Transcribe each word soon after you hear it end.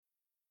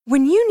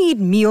When you need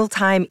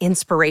mealtime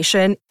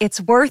inspiration,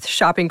 it's worth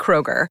shopping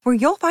Kroger, where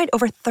you'll find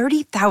over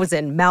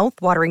 30,000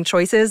 mouth-watering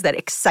choices that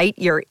excite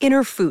your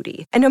inner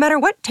foodie. And no matter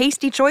what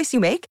tasty choice you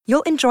make,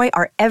 you'll enjoy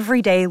our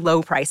everyday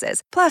low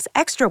prices, plus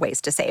extra ways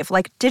to save,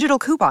 like digital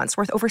coupons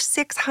worth over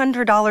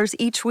 $600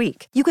 each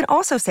week. You can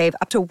also save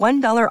up to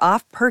 $1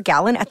 off per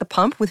gallon at the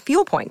pump with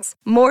fuel points.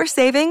 More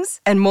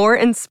savings and more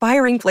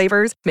inspiring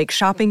flavors make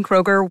shopping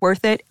Kroger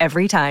worth it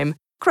every time.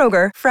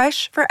 Kroger,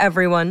 fresh for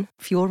everyone.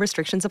 Fuel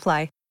restrictions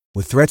apply.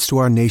 With threats to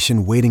our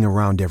nation waiting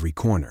around every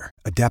corner,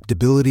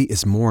 adaptability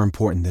is more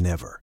important than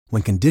ever.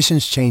 When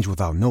conditions change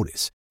without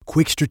notice,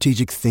 quick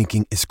strategic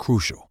thinking is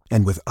crucial.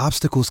 And with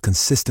obstacles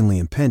consistently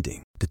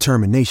impending,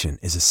 determination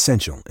is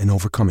essential in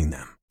overcoming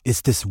them.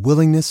 It's this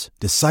willingness,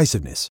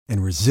 decisiveness,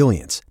 and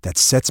resilience that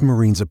sets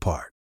Marines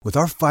apart. With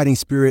our fighting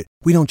spirit,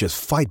 we don't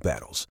just fight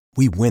battles,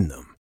 we win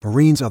them.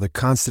 Marines are the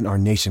constant our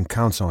nation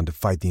counts on to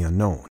fight the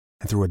unknown.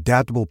 And through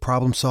adaptable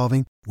problem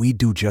solving, we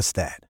do just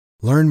that.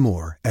 Learn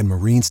more at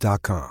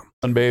marines.com.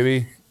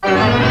 Baby.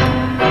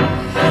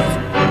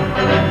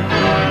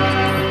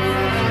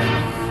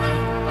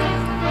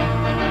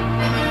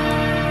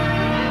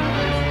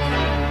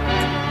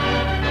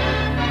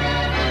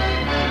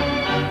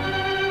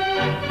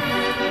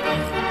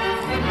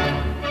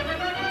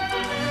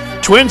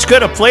 Twins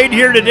could have played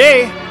here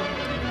today.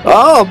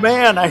 Oh,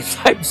 man,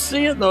 I'm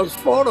seeing those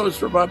photos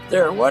from up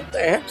there. What the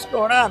heck's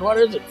going on? What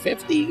is it,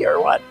 50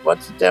 or what?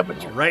 What's the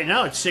temperature? Right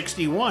now it's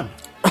 61.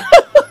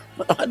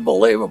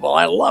 Unbelievable.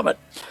 I love it.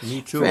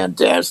 Me too.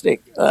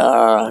 Fantastic.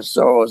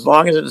 So as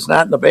long as it's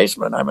not in the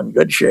basement, I'm in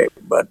good shape.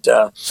 But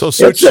So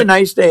it's a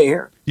nice day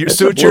here. You're It's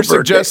a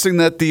suggesting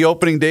that the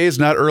opening day is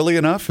not early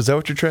enough? Is that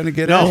what you're trying to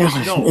get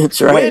at? No.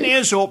 That's right. When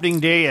is opening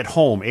day at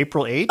home?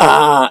 April 8th?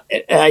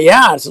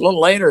 Yeah, it's a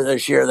little later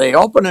this year. They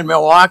open in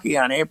Milwaukee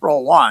on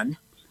April 1.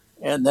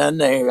 And then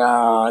they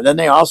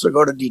also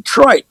go to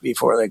Detroit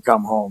before they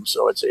come home.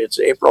 So it's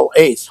April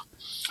 8th.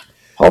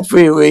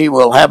 Hopefully we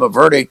will have a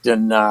verdict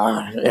and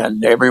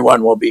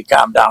everyone will be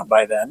calmed down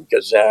by then,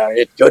 because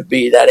it could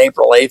be that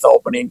April 8th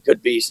opening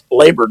could be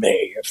Labor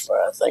Day if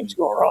things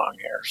go wrong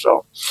here.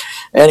 So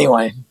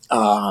anyway,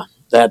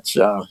 that's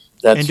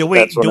and do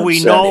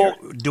we know?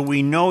 Do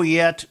we know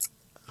yet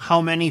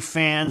how many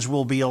fans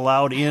will be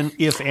allowed in,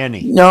 if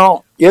any?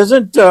 No,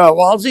 isn't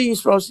Walsey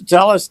supposed to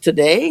tell us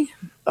today?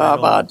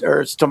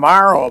 It's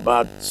tomorrow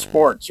about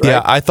sports, right?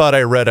 Yeah, I thought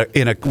I read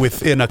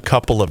within a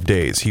couple of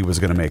days he was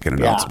going to make an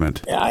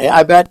announcement.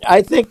 Yeah,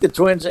 I think the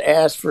Twins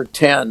asked for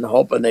 10,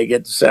 hoping they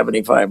get to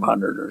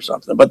 7,500 or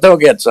something, but they'll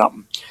get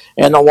something.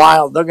 And the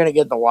Wild, they're going to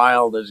get the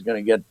Wild's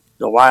going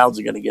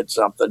to get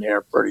something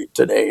here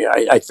today,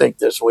 I think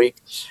this week.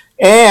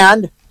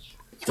 And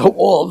the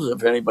Wolves,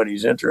 if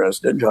anybody's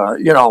interested,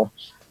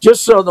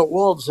 just so the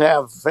Wolves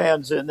have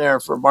fans in there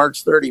for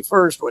March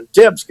 31st when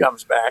Tibbs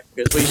comes back,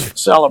 because we should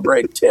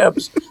celebrate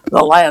Tibbs,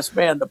 the last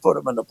man to put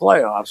him in the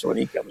playoffs when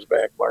he comes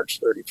back March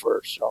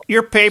 31st. So.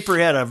 Your paper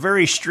had a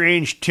very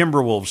strange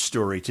Timberwolves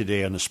story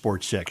today on the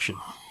sports section.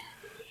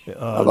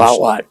 About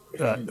what?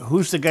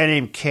 Who's the guy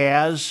named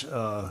Kaz?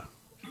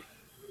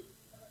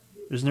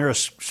 Isn't there a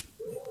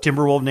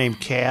Timberwolf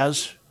named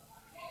Kaz?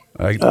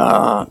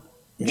 Kaz.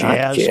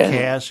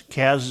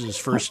 Kaz is his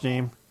first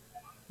name.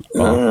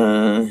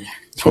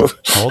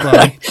 Hold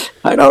on.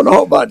 I don't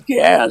know about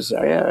gas.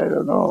 I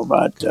don't know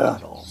about. I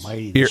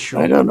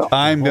don't know.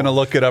 I'm going to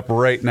look it up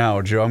right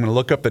now, Joe. I'm going to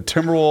look up the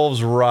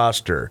Timberwolves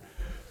roster.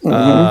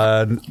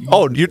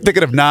 Mm-hmm. You're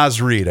thinking of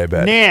Naz Reid, I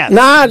bet.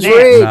 Naz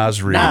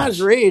Reid.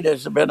 Naz Reid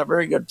has been a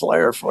very good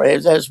player for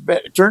it. Has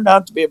turned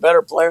out to be a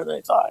better player than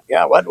they thought.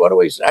 Yeah. What do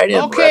we say?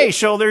 Okay,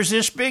 so there's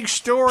this big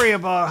story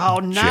about how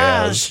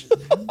Naz,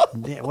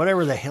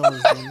 whatever the hell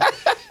his name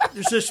is.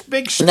 There's this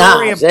big story.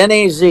 Naz,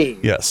 N-A-Z.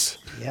 Yes.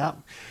 Yeah.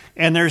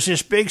 And there's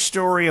this big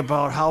story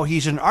about how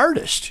he's an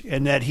artist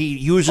and that he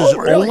uses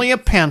only a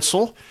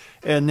pencil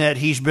and that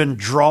he's been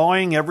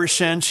drawing ever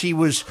since he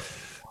was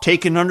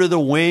taken under the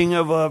wing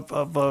of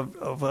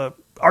a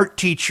art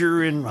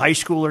teacher in high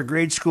school or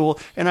grade school.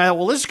 And I thought,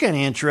 well, this is kind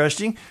of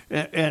interesting.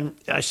 And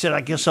I said,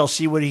 I guess I'll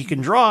see what he can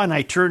draw. And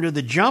I turned to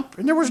the Jump,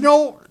 and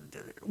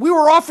we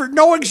were offered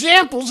no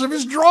examples of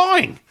his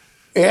drawing.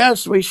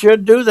 Yes, we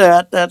should do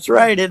that. That's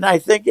right. And I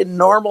think in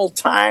normal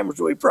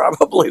times we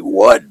probably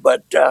would,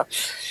 but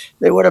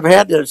they would have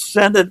had to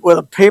send it with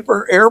a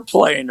paper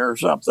airplane or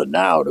something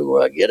now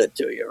to get it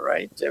to you,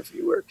 right? If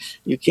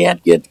you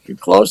can't get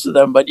close to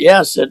them. But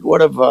yes, it would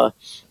have.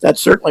 That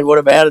certainly would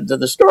have added to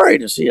the story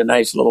to see a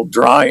nice little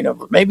drawing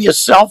of maybe a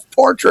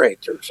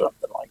self-portrait or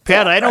something like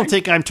Pat, that. I don't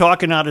think I'm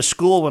talking out of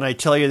school when I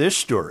tell you this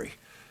story.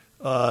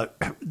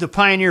 The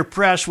Pioneer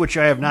Press, which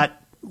I have not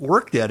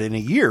worked at in a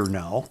year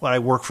now, but I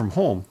work from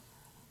home,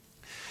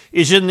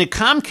 is in the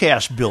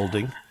Comcast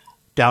building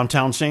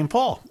downtown St.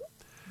 Paul.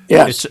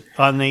 Yes, it's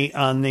on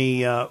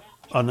the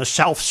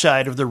south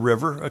side of the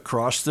river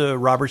across the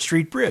Robert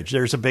Street Bridge.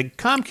 There's a big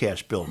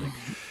Comcast building,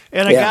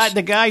 and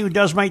the guy who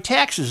does my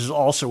taxes is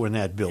also in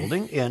that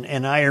building.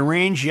 And I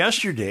arranged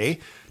yesterday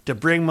to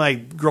bring my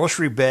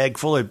grocery bag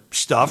full of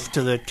stuff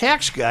to the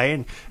tax guy,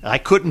 and I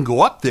couldn't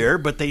go up there,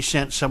 but they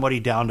sent somebody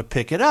down to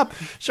pick it up.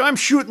 So I'm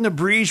shooting the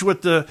breeze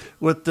with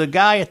the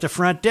guy at the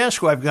front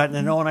desk who I've gotten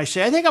to know, and I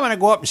say, I think I'm going to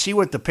go up and see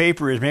what the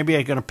paper is. Maybe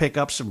I'm going to pick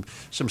up some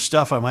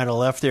stuff I might have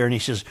left there. And he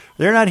says,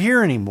 they're not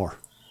here anymore.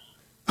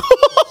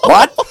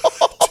 What?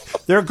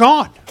 They're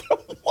gone.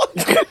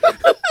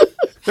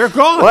 They're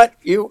gone. What?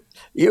 You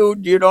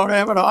don't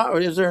have an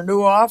office? Is there a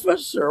new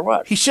office or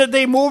what? He said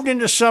they moved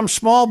into some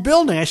small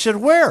building. I said,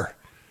 where?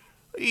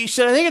 He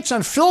said, I think it's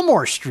on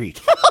Fillmore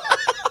Street.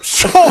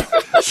 So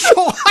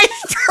I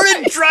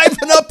started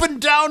driving up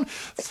and down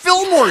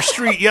Fillmore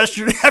Street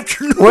yesterday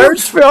afternoon.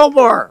 Where's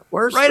Fillmore?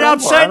 Right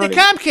outside the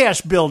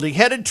Comcast building,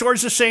 headed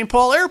towards the St.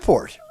 Paul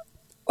Airport.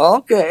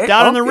 Okay.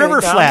 Down in the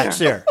river flats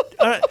there.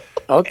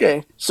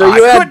 Okay. So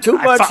you had too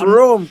much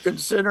room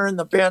considering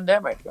the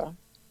pandemic, huh?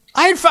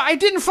 I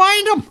didn't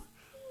find them.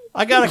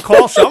 I got to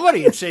call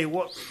somebody and say,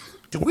 "What?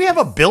 Do we have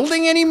a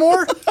building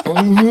anymore?"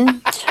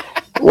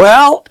 Mm-hmm.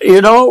 Well,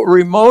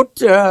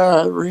 remote.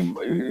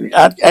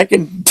 I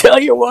can tell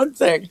you one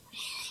thing.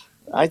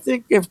 I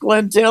think if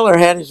Glenn Taylor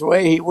had his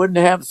way, he wouldn't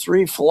have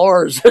 3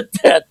 floors at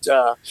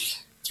that.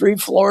 3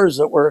 floors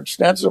that were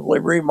extensively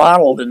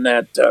remodeled in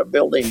that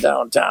building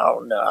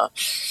downtown.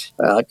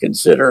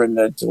 Considering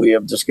that we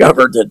have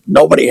discovered that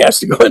nobody has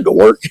to go into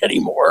work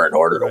anymore in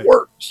order to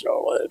work.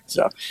 So it's,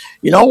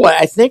 what?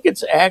 I think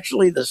it's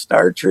actually the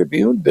Star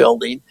Tribune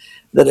building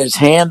that is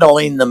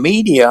handling the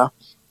media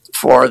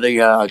for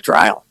the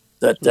trial.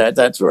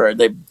 That's where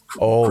they've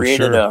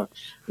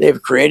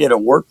created a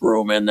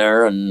workroom in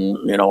there,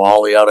 and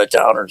all the out of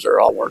towners are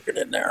all working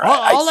in there.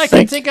 All I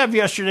could think of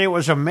yesterday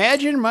was,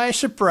 imagine my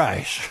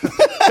surprise.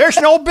 There's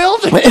no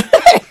building.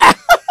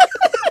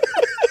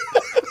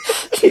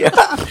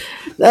 Yeah,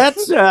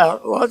 that's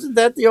wasn't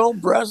that the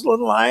old Breslin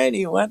line?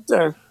 He went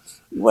to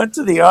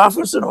the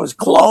office and it was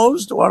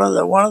closed. One of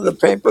the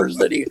papers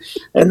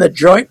and the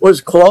joint was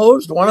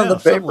closed. One of the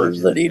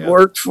papers that he'd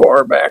worked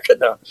for back in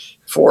the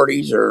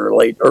 40s or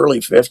early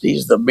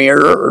 50s, the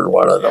Mirror, or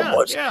one of them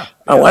was.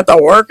 I went to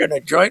work and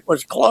the joint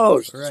was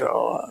closed. Right.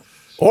 So.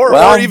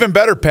 Or even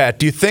better, Pat,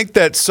 do you think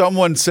that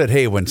someone said,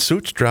 "Hey, when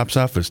Suits drops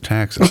off his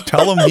taxes,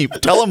 tell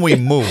him we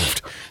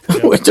moved.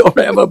 We don't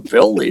have a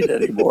building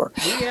anymore."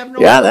 We have no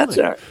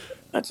building.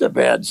 That's a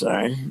bad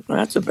sign.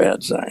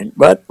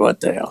 But what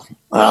the hell?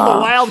 Well, the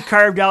Wild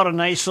carved out a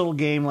nice little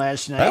game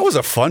last night. That was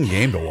a fun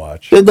game to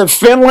watch. Did the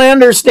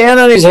Finlander stand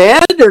on his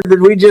head, or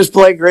did we just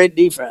play great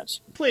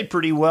defense? Played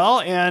pretty well,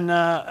 and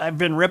I've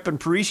been ripping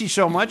Parisi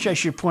so much, I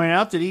should point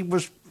out that he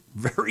was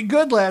very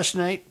good last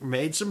night.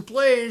 Made some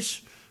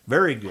plays.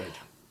 Very good.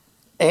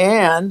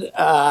 And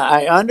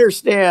I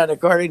understand,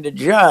 according to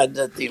Judd,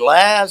 that the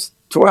last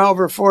 12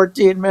 or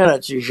 14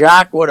 minutes,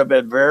 Jacques would have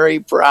been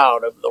very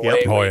proud of the way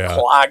we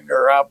clogged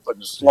her up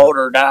and slowed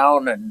her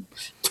down and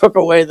took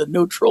away the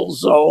neutral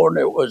zone.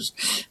 It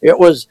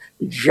was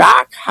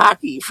Jacques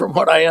hockey, from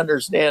what I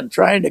understand,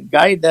 trying to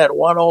guide that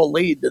 1-0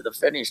 lead to the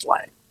finish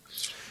line.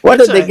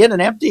 Did they get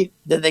an empty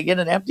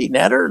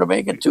netter to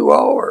make it 2-0?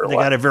 Or they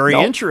got a very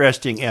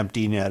interesting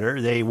empty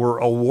netter. They were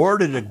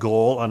awarded a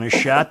goal on a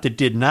shot that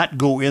did not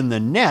go in the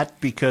net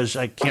because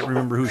I can't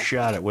remember who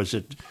shot it.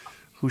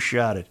 Who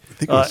shot it? I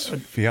think it was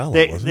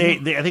Fiala, wasn't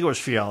it? I think it was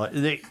Fiala.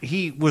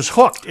 He was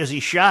hooked as he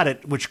shot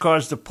it, which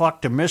caused the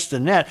puck to miss the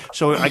net.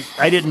 So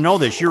I didn't know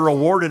this. You're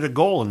awarded a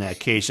goal in that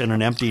case in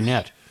an empty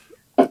net.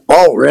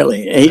 Oh,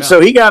 really? So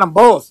he got them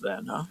both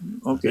then, huh?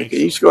 Okay,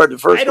 he scored the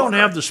first one. I don't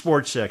have the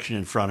sports section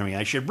in front of me.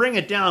 I should bring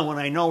it down when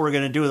I know we're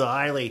going to do the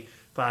highly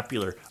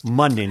popular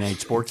Monday Night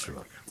Sports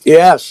Talk.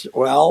 Yes.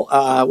 Well,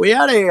 we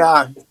had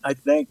I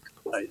think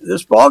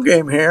this ball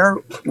game here,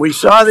 we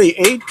saw the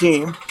 8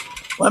 team.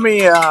 Let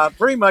me,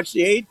 pretty much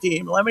the 8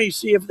 team. Let me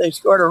see if they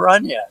scored a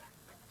run yet.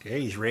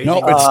 Okay, he's raising.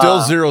 No, it's still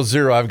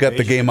 0-0. I've got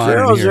the game on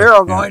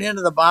 0-0 going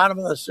into the bottom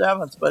of the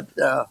 7th. But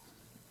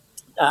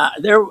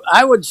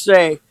I would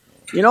say,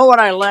 what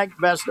I liked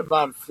best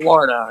about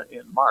Florida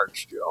in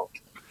March, Joe?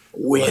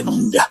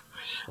 Wind.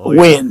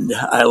 Wind.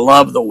 I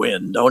love the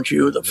wind, don't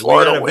you? The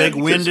Florida wind. We had a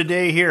big wind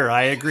today here.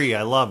 I agree.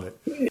 I love it.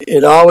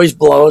 It always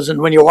blows.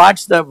 And when you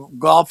watch the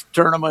golf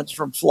tournaments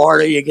from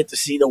Florida, you get to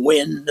see the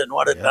wind and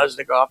what it does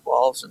to golf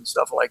balls and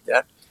stuff like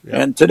that.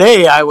 Yeah. And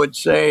today, I would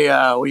say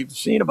we've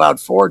seen about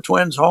 4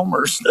 Twins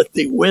homers that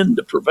the wind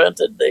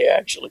prevented. They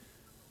actually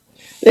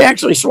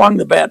swung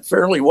the bat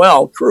fairly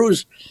well.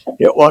 Cruz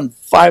hit one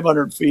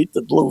 500 feet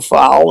that blew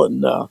foul,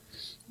 and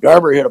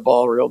Garber hit a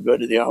ball real good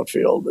to the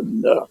outfield.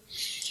 And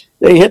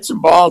they hit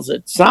some balls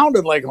that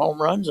sounded like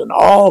home runs and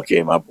all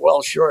came up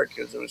well short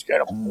because it was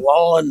kind of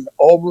blowing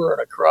over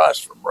and across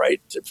from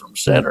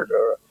center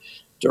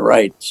to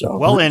right. So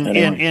well,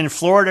 in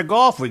Florida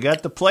golf, we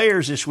got the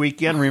Players this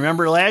weekend.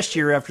 Remember last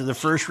year after the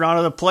first round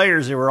of the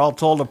Players, they were all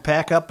told to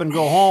pack up and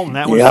go home.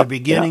 That was the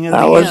beginning of the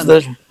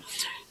end.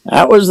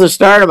 That was the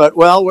start of it.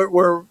 Well,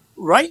 we're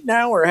right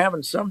now we're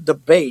having some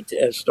debate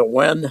as to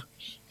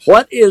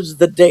what is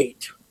the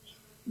date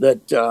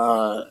that.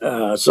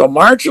 So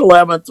March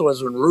 11th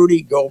was when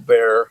Rudy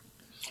Gobert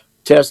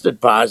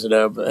tested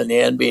positive, and the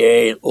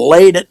NBA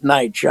late at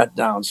night shut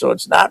down. So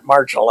it's not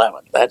March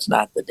 11th. That's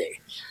not the day.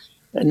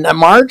 And on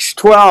March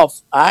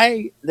 12th,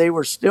 they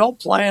were still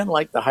playing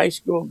like the high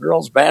school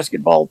girls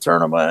basketball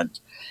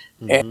tournament,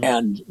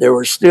 and there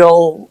were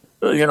still,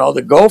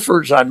 the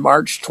Gophers on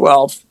March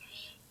 12th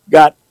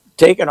got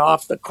taken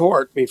off the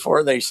court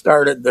before they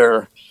started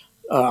their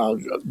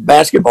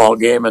basketball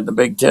game in the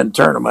Big Ten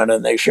tournament,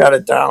 and they shut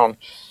it down.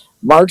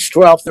 March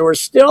 12th, there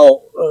was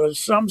still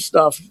some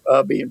stuff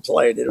being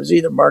played. It was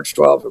either March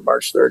 12th or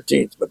March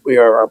 13th, but we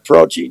are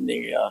approaching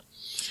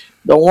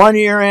the 1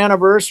 year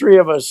anniversary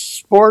of a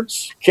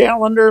sports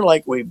calendar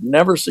like we've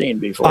never seen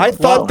before. I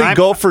thought the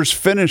Gophers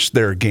finished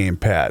their game,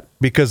 Pat,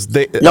 because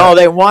they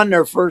they won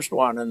their first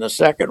one and the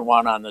second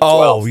one on the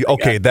 12th. Oh,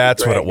 okay,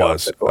 that's what it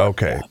was.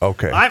 Okay.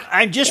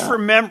 I just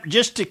remember,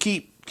 just to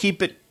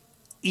keep it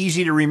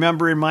easy to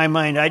remember in my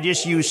mind, I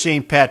just use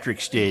St.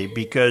 Patrick's Day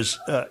because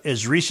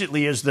as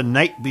recently as the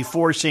night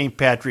before St.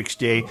 Patrick's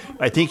Day,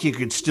 I think you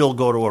could still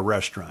go to a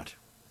restaurant.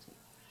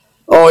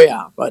 Oh,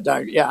 yeah. But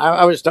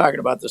I was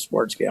talking about the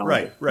sports calendar.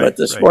 Right. But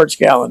the sports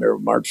calendar,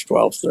 March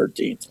 12th,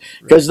 13th.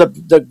 Because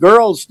the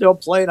girls still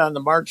played on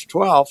the March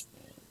 12th,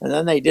 and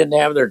then they didn't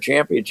have their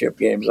championship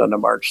games on the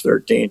March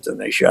 13th, and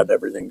they shut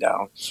everything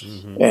down.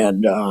 Mm-hmm.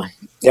 And,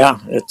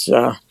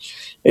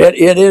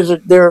 it is,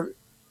 they're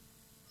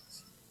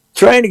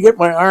trying to get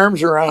my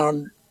arms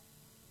around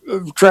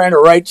trying to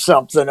write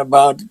something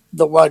about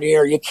the 1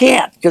 year. You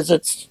can't because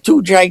it's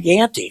too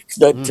gigantic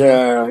that,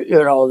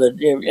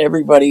 that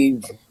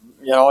everybody...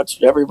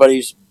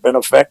 everybody's been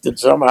affected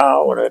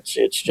somehow, and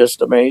it's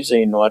just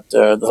amazing what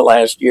the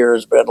last year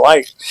has been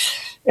like.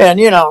 And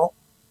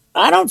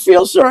I don't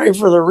feel sorry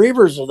for the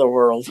Reavers of the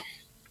world.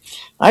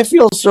 I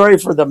feel sorry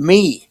for the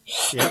me.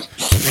 Yeah.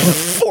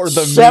 For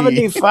the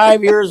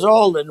 75 years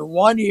old and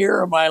 1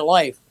 year of my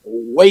life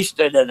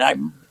wasted, and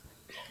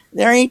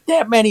there ain't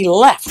that many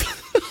left.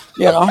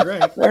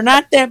 Right. There are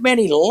not that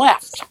many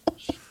left.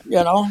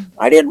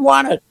 I didn't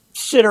want to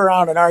sit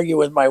around and argue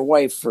with my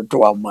wife for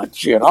 12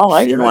 months.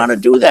 I didn't want to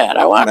do that.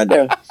 I wanted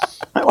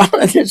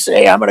to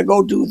say, I'm going to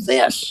go do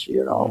this,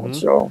 Mm-hmm.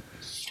 So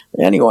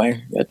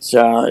anyway,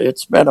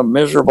 it's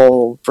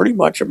been pretty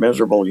much a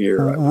miserable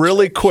year.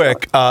 Really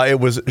quick, it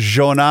was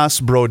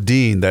Jonas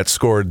Brodin that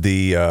scored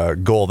the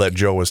goal that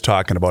Joe was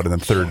talking about in the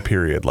third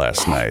period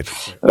last night.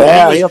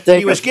 Well,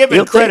 he was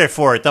given credit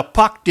for it. The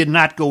puck did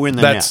not go in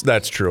the net.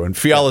 That's true. And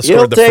Fiala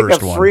scored the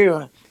first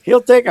one. He'll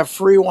take a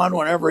free one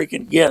whenever he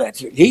can get it.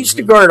 He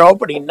scored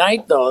opening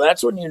night, though.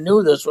 That's when you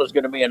knew this was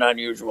going to be an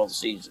unusual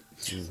season.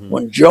 Mm-hmm.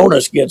 When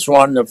Jonas gets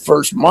one the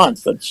first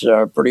month, it's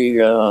pretty.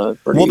 Well,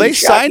 they shocking.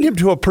 signed him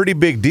to a pretty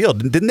big deal.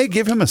 Didn't they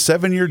give him a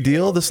 7-year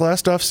deal this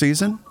last off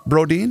season,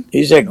 Brodin?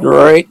 He's a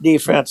great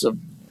defensive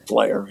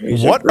player.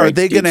 What are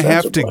they going to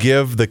have to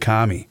give the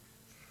commie?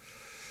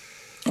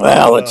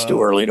 Well, it's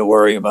too early to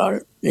worry about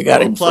it. You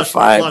got him for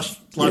 5 years.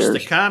 Plus, the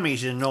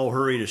commie's in no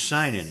hurry to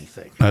sign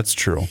anything. That's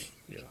true.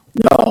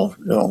 No,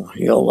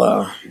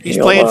 he's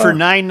playing for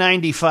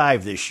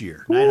 $995 this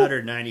year,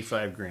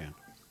 $995,000.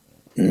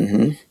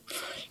 Mm-hmm.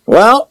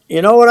 Well,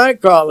 you know what I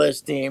call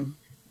this team?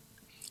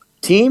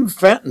 Team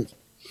Fenton.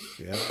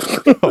 Yeah.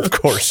 Of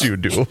course you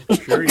do.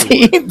 Sure you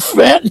Team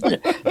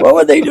Fenton. What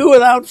would they do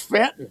without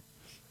Fenton?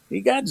 He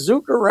got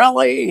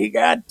Zuccarelli.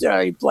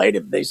 He played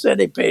him. They said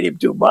they paid him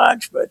too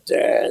much, but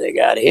they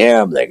got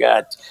him.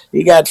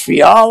 He got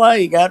Fiala.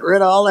 He got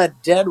rid of all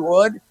that dead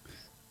wood.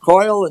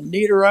 Coyle and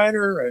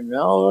Niederreiter and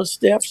all those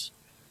stiffs,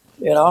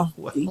 Fenton,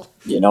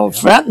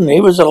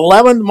 he was an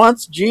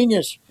 11-month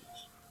genius.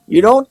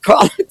 You don't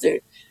call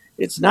it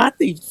it's not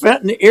the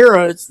Fenton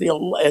era, it's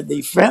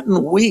the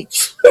Fenton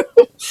weeks,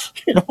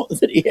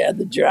 that he had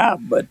the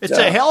job. But it's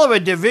a hell of a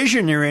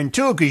division they're in,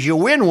 too, because you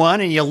win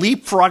one and you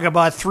leapfrog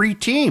about 3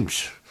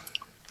 teams.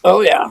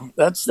 Oh, yeah,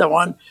 that's the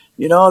one.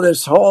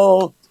 This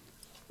whole,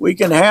 we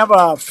can have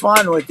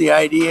fun with the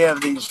idea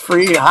of these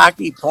free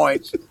hockey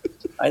points.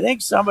 I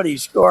think somebody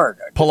scored.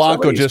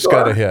 Polanco just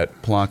got a hit.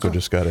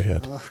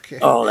 Okay.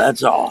 Oh,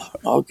 that's all.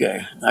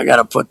 Okay. I got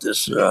to put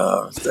this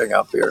thing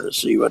up here to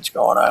see what's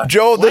going on.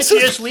 Joe,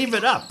 just leave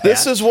it up, Pat?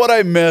 This is what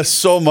I miss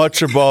so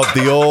much about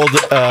the old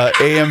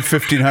AM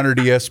 1500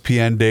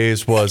 ESPN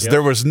days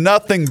there was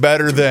nothing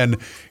better than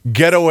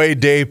Getaway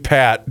Day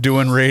Pat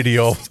doing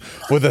radio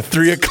with a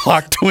 3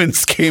 o'clock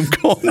Twins game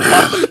going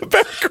on in the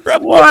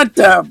background. What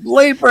the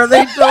bleep are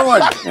they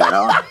doing?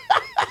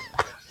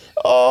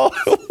 Oh,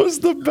 it was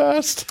the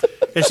best.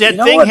 Does that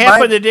thing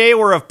happen today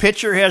where a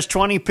pitcher has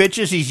 20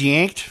 pitches, he's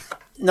yanked?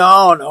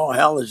 No,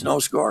 hell, there's no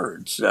score.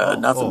 It's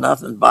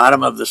nothing.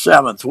 Bottom of the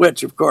 7th,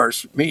 which, of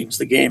course, means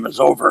the game is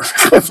over.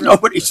 If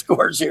nobody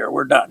scores here,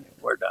 we're done.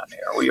 We're done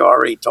here. We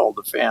already told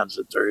the fans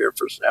that they're here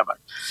for 7.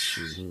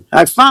 Mm-hmm.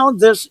 I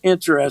found this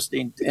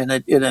interesting, and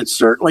it's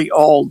certainly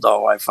old,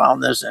 though. I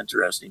found this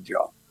interesting,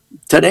 Joe.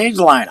 Today's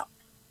lineup.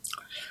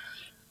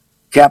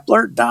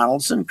 Kepler,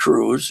 Donaldson,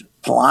 Cruz,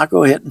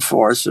 Polanco hitting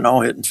 4th,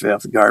 Sano hitting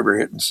 5th, Garber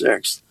hitting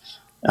 6th,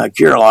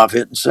 Kirilloff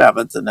hitting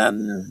 7th,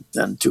 and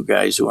then 2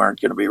 guys who aren't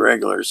going to be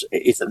regulars,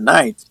 8th and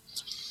 9th.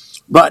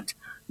 But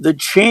the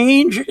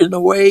change in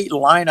the way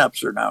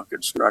lineups are now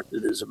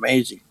constructed is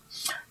amazing.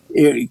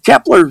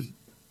 Kepler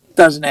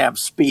doesn't have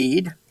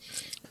speed.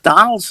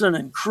 Donaldson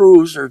and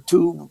Cruz are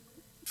two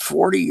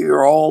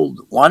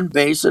 40-year-old one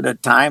base at a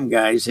time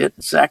guys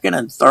hitting second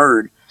and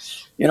third.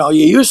 You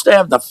used to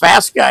have the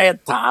fast guy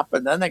at top,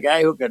 and then the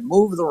guy who could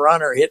move the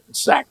runner hitting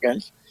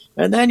second,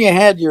 and then you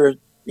had your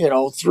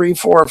 3,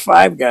 4,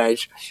 5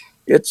 guys.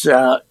 It's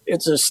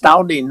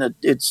astounding that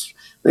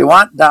they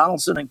want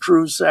Donaldson and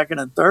Cruz second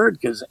and third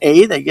because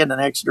A, they get an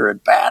extra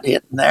at bat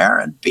hitting there,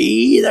 and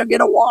B, they'll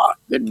get a walk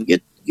and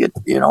get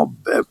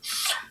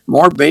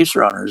more base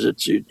runners.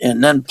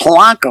 And then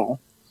Polanco,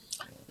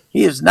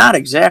 he is not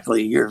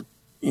exactly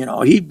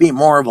he'd be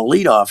more of a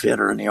leadoff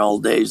hitter in the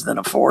old days than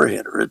a 4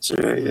 hitter. It's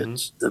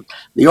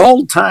the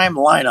old time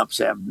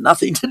lineups have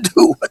nothing to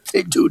do with what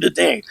they do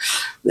today.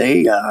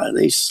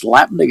 They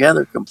slap them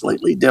together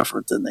completely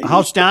different than they.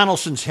 How's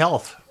Donaldson's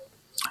health?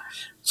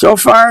 So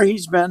far,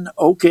 he's been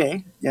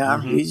okay.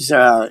 Yeah, he's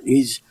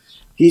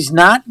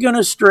not going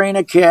to strain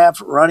a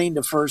calf running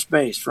to first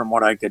base, from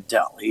what I could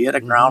tell. He hit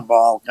a ground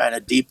ball kind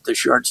of deep to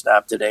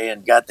shortstop today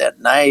and got that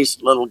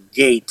nice little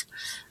gate.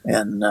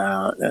 And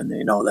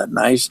that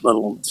nice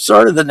little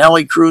sort of the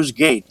Nelly Cruz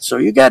gate. So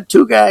you got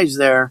two guys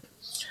there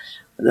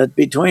that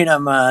between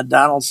them,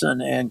 Donaldson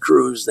and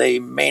Cruz, they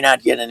may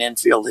not get an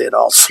infield hit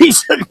all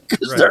season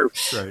because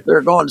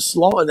they're going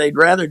slow, and they'd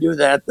rather do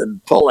that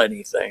than pull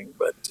anything.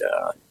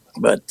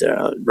 But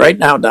right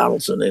now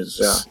Donaldson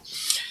is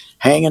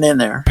hanging in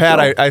there.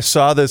 Pat, so. I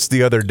saw this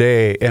the other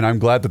day, and I'm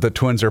glad that the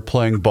Twins are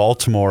playing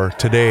Baltimore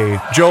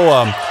today.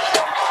 Joe,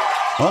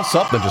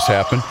 something just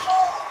happened.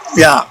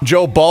 Yeah.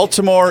 Joe,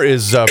 Baltimore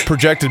is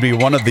projected to be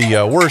one of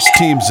the worst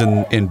teams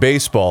in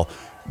baseball.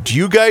 Do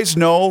you guys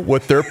know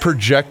what their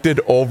projected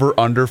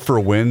over-under for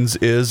wins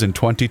is in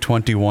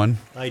 2021?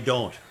 I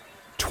don't.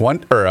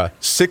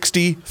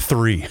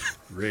 63.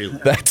 Really?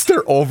 That's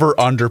their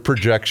over-under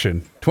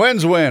projection.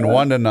 Twins win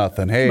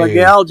 1-0. Hey,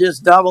 Miguel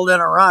just doubled in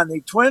a run. The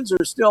Twins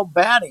are still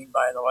batting,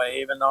 by the way,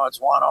 even though it's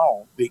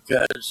 1-0,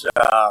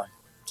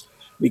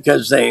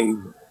 because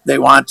they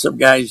want some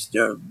guys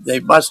they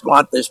must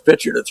want this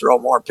pitcher to throw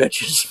more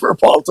pitches for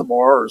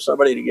Baltimore or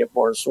somebody to get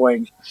more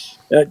swings.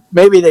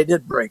 Maybe they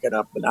did break it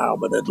up now,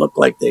 but it looked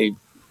like they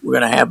were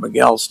going to have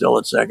Miguel still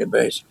at second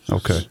base.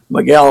 Okay.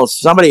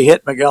 Somebody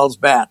hit Miguel's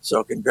bat,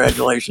 so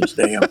congratulations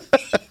to him.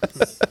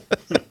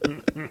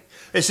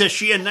 Is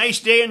she a nice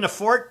day in the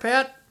fort,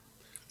 Pat?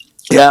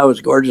 Yeah, it was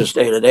a gorgeous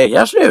day today.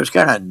 Yesterday it was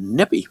kind of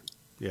nippy.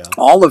 Yeah.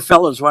 All the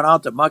fellas went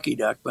out to Mucky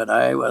Duck, but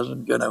I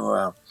wasn't going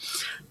to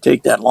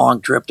take that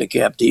long trip to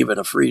Captiva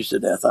to freeze to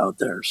death out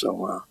there,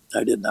 so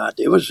I did not.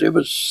 It was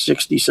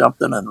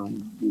 60-something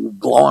and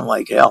blowing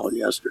like hell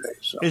yesterday.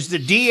 So. Is the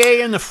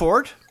DA in the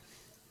fort?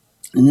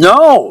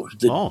 No,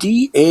 the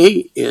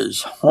DA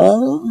is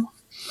home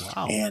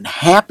and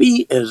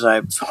happy as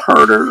I've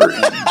heard her.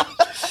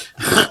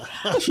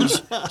 And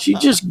she's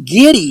just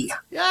giddy.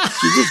 Yeah.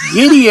 She's just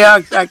giddy.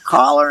 I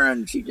call her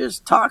and she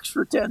just talks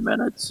for 10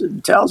 minutes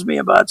and tells me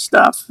about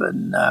stuff.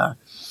 And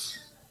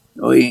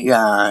we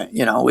got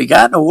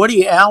in a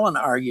Woody Allen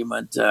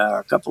argument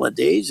a couple of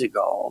days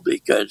ago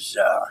because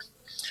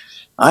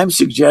I'm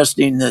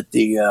suggesting that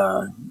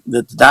the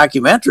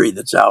documentary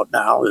that's out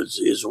now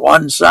is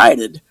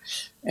one-sided,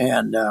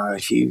 and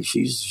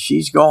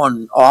she's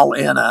going all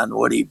in on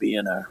Woody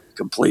being a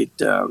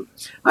complete.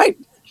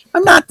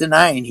 I'm not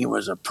denying he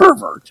was a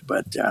pervert,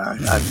 but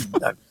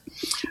the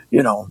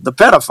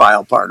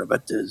pedophile part of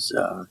it is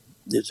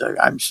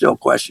I'm still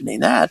questioning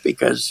that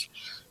because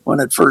when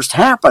it first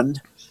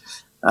happened,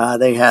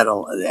 they had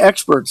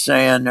experts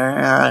saying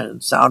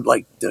it sounded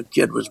like the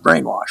kid was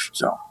brainwashed.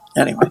 So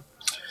anyway.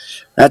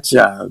 That's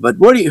but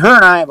Woody, her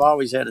and I have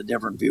always had a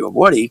different view of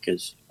Woody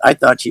because I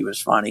thought she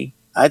was funny.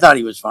 I thought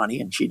he was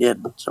funny, and she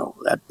didn't. So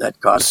that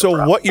caused.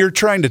 So what you're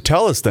trying to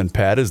tell us then,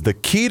 Pat, is the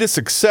key to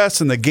success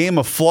in the game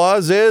of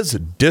flaws is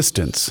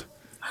distance.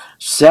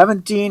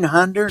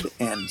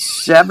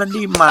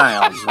 1,770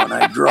 miles when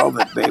I drove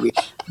it, baby,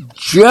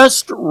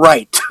 just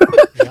right.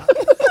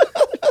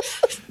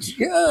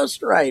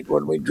 Just right.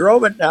 When we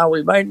drove it now,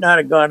 we might not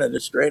have gone in a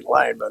straight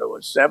line, but it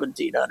was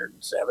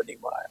 1,770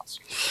 miles.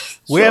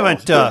 We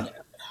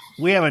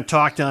haven't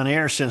talked on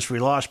air since we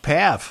lost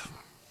Pav.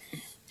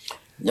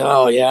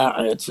 Oh,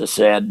 yeah. It's a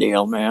sad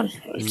deal, man.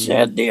 A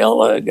sad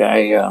deal,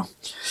 guy.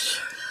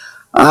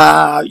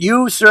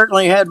 You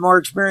certainly had more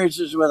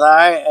experiences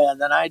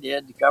than I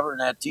did covering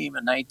that team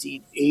in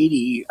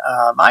 1980.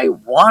 My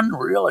one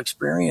real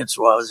experience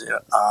was,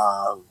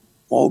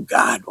 when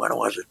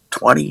was it?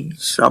 20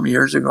 some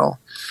years ago.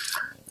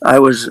 I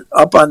was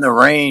up on the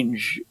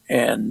range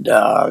and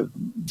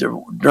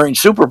during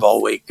Super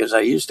Bowl week, because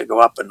I used to go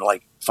up and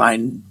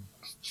find,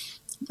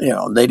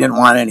 they didn't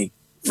want any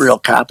real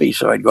copy,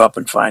 so I'd go up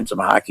and find some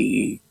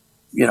hockey,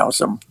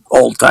 some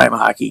old time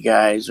hockey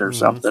guys or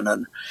something,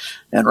 and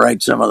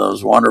write some of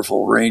those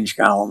wonderful range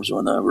columns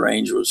when the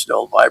range was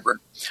still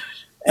vibrant.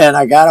 And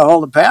I got a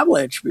hold of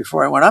Pavlich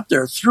before I went up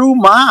there through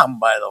Mom,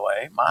 by the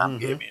way. Mom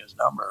gave me his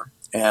number,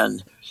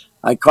 and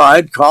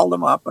I'd called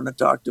him up and I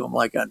talked to him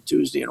like on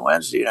Tuesday and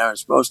Wednesday, and I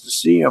was supposed to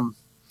see him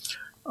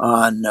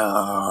on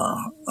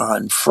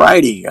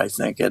Friday, I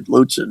think, at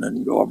Lutzen,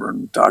 and go over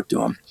and talk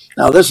to him.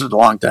 Now this is a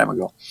long time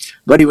ago,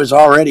 but he was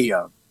already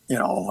a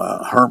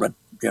hermit.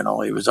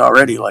 He was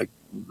already like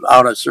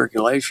out of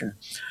circulation.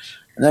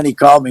 And then he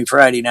called me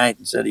Friday night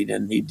and said he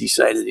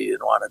decided he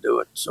didn't want to do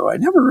it. So I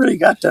never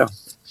got to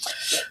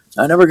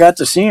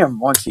see him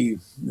once he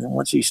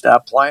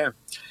stopped playing.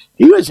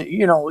 He was,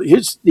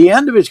 the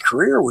end of his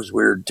career was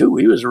weird too.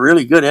 He was a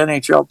really good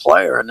NHL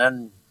player, and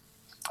then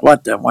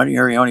that 1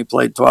 year he only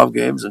played 12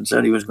 games and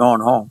said he was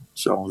going home.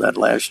 So that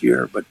last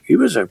year, but he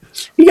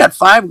got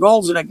 5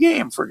 goals in a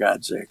game, for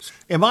God's sakes.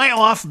 Am I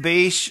off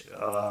base?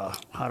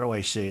 How do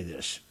I say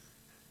this?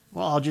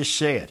 Well, I'll just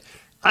say it.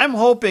 I'm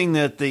hoping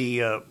that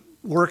the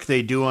work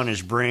they do on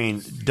his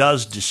brain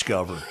does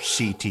discover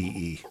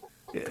CTE.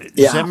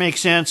 Does that make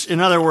sense? In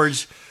other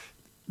words,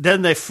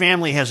 then the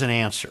family has an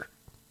answer.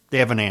 They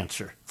have an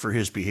answer for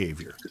his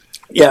behavior.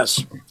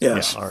 Yes.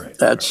 Yeah, all right.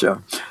 That's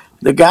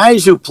the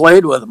guys who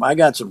played with him. I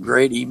got some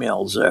great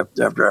emails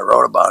after I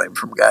wrote about him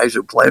from guys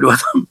who played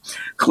with him,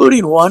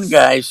 including one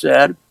guy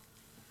said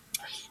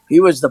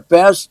he was the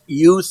best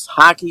youth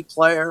hockey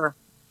player,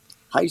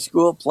 high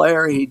school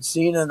player he'd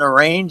seen in the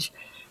range.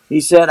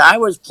 He said, I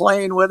was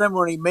playing with him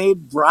when he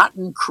made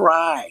Broughton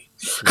cry.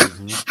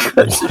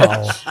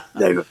 Wow.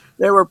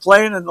 They were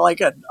playing in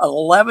like an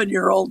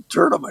 11-year-old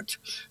tournament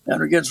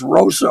and against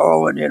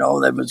Rosso, and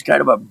that was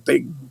kind of a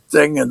big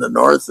thing in the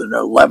North, an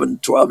 11,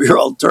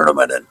 12-year-old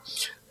tournament,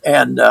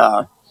 and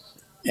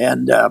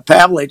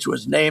Pavlich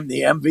was named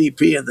the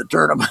MVP of the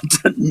tournament.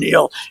 And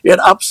it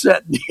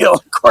upset Neil.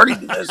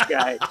 According to this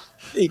guy,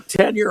 the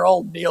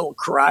 10-year-old Neil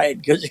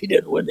cried because he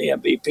didn't win the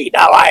MVP.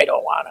 Now I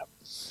don't want him.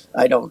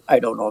 I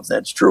don't know if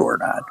that's true or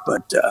not,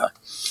 but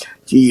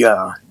he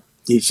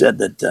said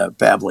that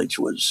Pavlich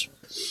was,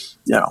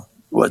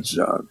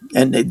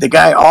 and the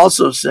guy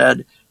also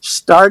said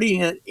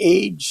starting at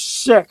age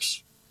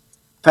 6,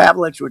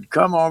 Pavlich would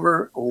come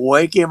over,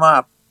 wake him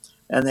up,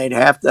 and they'd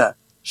have to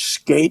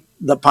skate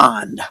the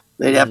pond.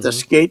 They'd have to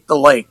skate the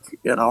lake.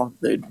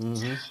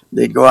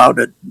 They'd go out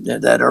at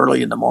that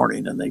early in the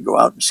morning, and they'd go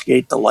out and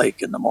skate the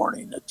lake in the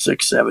morning at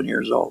 6, 7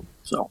 years old.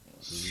 So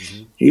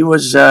he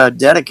was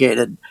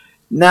dedicated.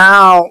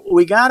 Now,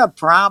 we got a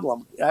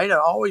problem. I'd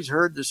always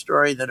heard the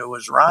story that it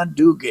was Ron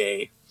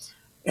Duguay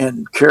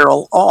and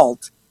Carol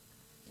Alt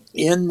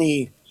in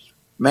the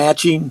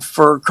matching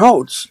fur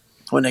coats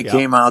when they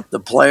came out, the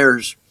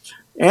players'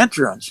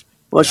 entrance.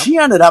 Well, she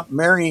ended up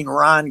marrying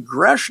Ron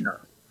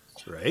Greshner.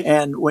 Right.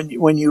 And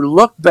when you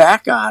look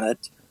back on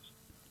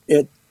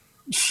it,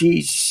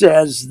 she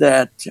says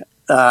that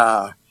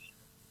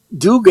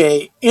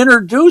Duguay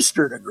introduced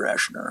her to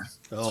Greshner.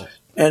 Oh.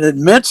 And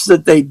admits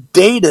that they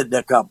dated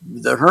a couple.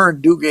 Her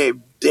and Duguay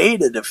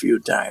dated a few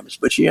times,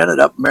 but she ended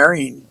up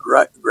marrying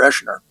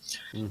Greshner.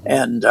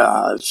 And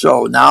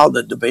so now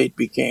the debate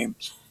became,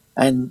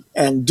 and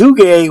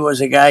Duguay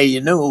was a guy you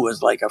knew who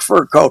was like a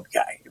fur coat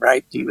guy,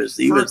 right? He was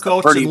fur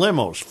coats and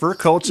limos. Fur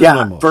coats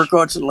and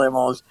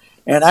limos.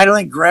 And I don't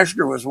think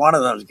Greshner was one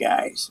of those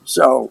guys.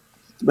 So,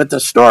 but the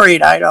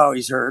story I'd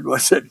always heard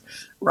was that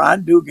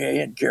Ron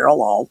Duguay and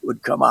Carol Alt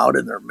would come out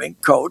in their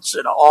mink coats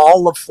and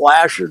all the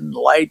flashing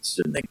lights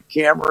and the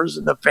cameras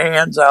and the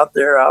fans out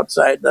there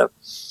outside the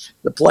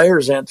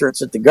players' entrance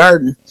at the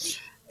Garden.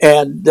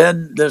 And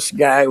then this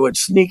guy would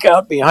sneak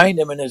out behind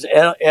him in his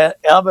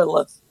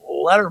Elva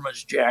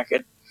Letterman's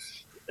jacket,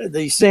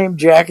 the same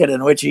jacket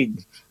in which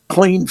he'd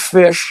cleaned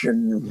fish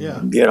and,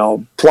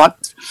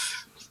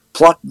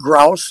 plucked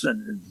grouse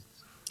and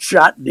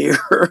shot deer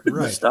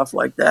and stuff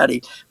like that.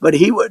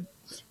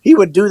 He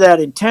would do that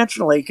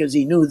intentionally because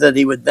he knew that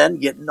he would then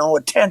get no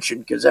attention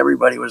because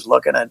everybody was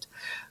looking at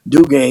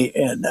Duguay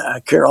and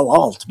Carol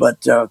Alt.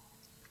 But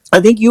I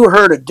think you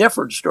heard a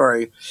different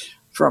story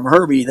from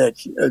Herbie that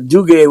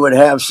Duguay would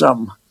have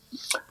some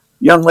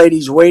young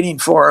ladies waiting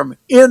for him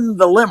in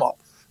the limo.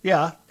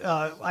 Yeah,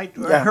 I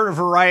heard a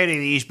variety of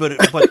these, but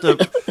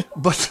the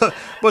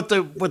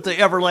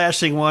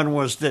everlasting one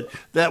was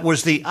that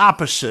was the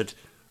opposite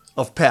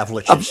of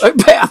Pavlich's.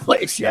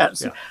 Pavlich,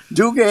 yes. Yeah.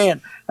 Duguay, and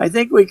I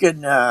think we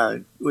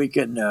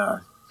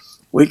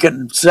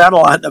can settle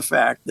on the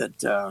fact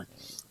that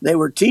they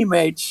were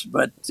teammates,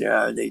 but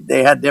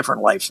they had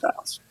different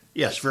lifestyles.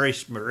 Yes, very.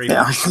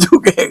 Yeah,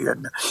 Duguay,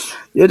 and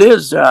it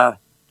is. There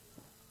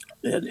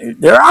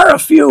are a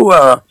few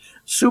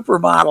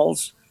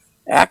supermodels,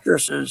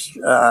 actresses,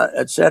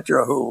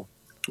 etc., who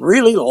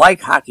really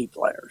like hockey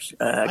players.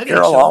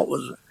 Carol Alt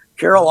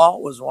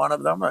was one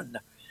of them, and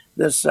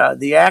this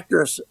the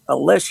actress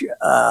Alicia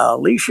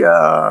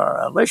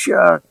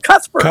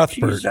Cuthbert.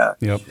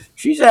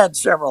 She's had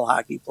several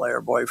hockey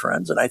player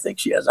boyfriends, and I think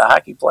she has a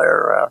hockey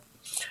player. I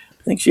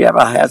think she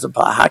has a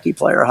hockey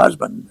player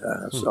husband.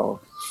 So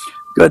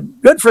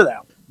good for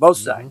them. Both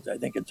sides. I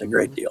think it's a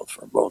great deal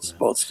for both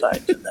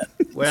sides in that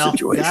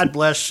situation. God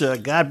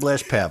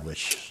bless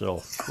Pavlich. So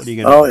what are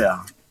you going to do?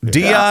 Yeah.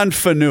 Dion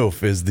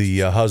Phaneuf is the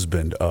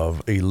husband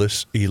of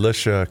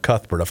Elisha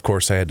Cuthbert. Of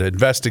course, I had to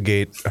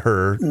investigate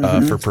her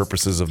for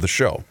purposes of the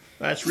show.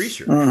 That's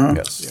research.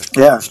 Yes.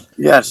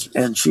 Yes,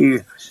 and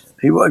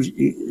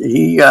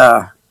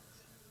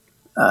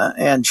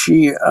and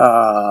she,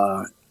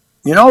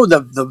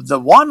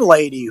 the one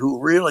lady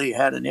who really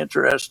had an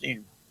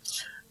interesting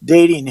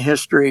dating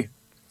history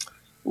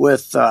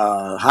with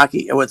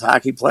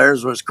hockey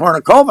players was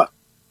Kornikova.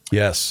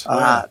 Yes.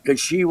 Because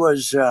she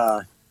was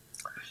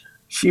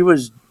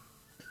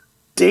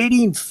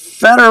dating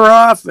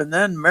Fedorov and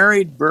then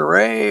married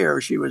Bure, or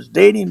she was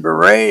dating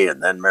Bure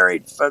and then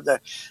married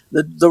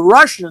the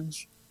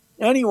Russians.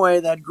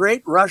 Anyway, that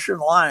great Russian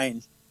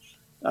line,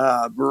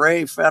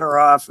 Bure,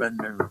 Fedorov,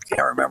 and I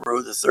can't remember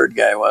who the third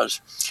guy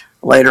was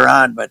later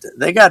on, but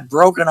they got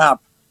broken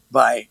up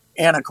by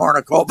Anna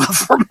Kournikova,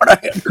 from what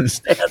I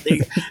understand.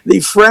 The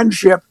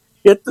friendship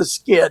hit the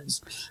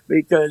skids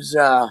because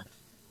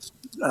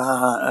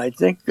I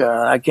think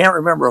I can't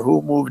remember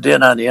who moved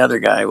in on the other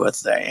guy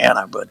with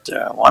Anna, but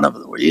one of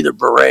them, either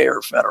Bure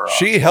or Fedorov.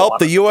 She helped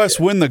the U.S.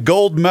 win the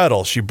gold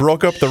medal. She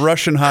broke up the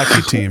Russian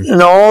hockey team.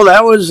 No,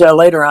 that was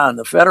later on.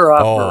 The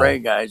Fedorov Bure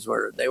guys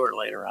were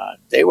later on.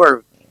 They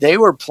were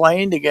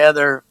playing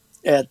together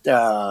at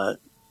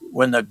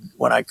when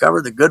I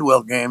covered the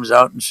Goodwill games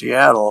out in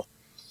Seattle.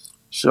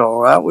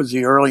 So that was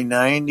the early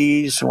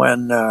 '90s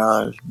when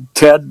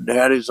Ted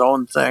had his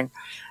own thing,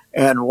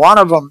 and one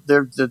of them,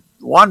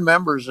 one of the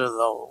members of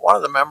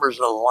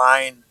the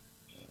line,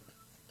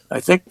 I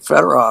think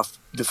Fedorov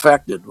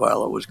defected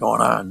while it was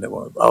going on. They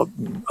were out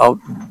in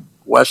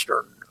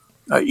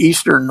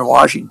eastern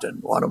Washington.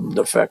 One of them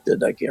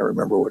defected. I can't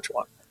remember which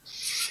one.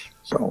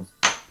 So.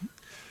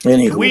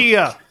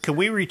 Anywho. Can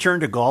we return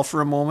to golf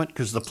for a moment?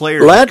 Because the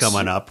Players are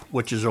coming up,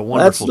 which is a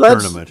wonderful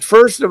tournament.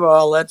 First of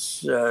all,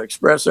 let's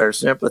express our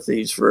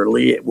sympathies for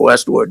Lee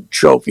Westwood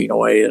choking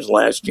away his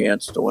last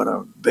chance to win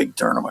a big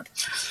tournament.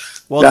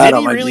 Well, did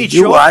he really choke? Did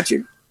you watch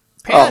it?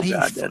 Pat,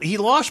 he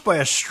lost by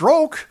a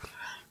stroke.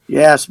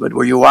 Yes, but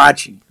were you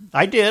watching?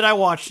 I did. I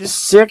watched it.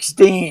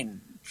 16.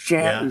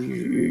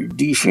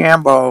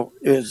 DeChambeau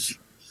is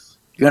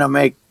going to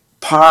make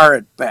par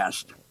at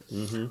best.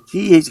 Mm-hmm.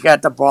 He's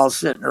got the ball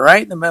sitting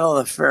right in the middle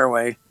of the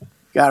fairway.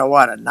 Got a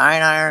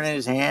 9-iron in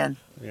his hand.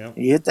 Yep.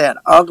 He hit that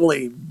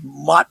ugly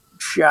mutt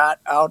shot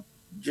out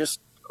just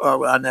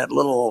on that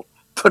little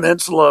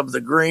peninsula of the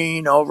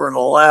green over on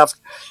the left.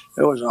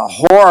 It was a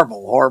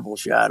horrible, horrible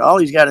shot. All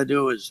he's got to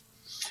do is,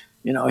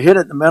 hit it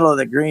in the middle of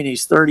the green.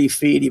 He's 30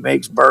 feet. He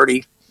makes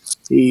birdie.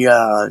 He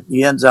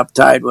ends up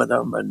tied with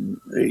him,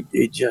 and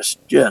he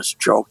just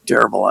choked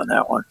terrible on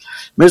that one.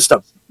 Missed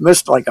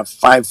like a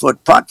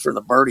 5-foot putt for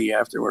the birdie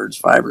afterwards,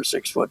 5 or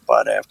 6 foot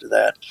putt after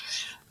that.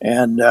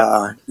 And,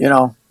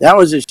 that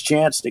was his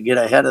chance to get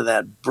ahead of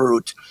that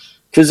brute,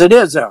 because it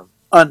is an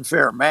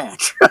unfair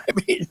match,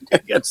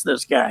 against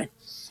this guy.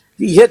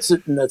 He hits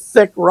it in the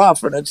thick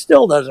rough, and it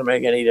still doesn't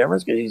make any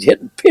difference because he's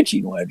hitting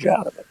pitching wedge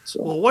out of it.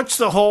 So. Well, what's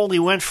the hole he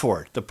went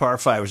for? The par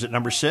 5, was it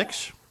number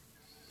 6?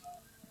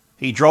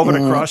 He drove it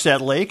across that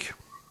lake.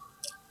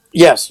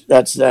 Yes,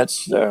 that's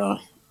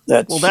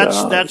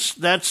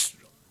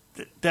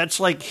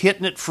like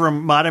hitting it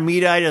from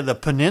Matamidi to the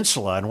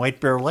peninsula on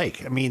White Bear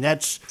Lake.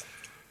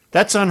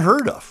 That's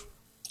unheard of.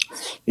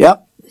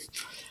 Yep.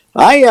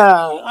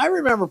 I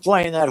remember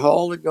playing that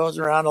hole that goes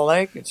around the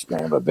lake. It's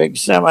kind of a big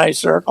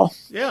semicircle.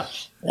 Yeah.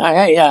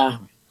 He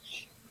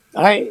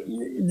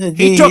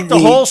took the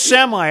whole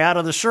semi out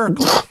of the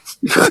circle.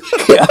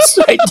 Yes,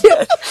 I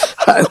did.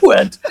 I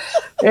went,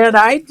 and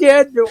I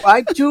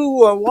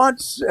too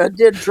once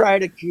did try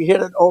to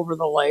hit it over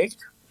the lake.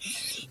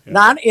 Yeah.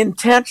 Not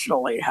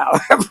intentionally,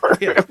 however.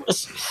 Yeah. It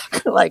was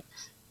like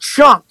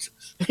chunked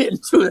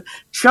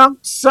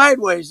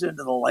sideways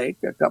into the lake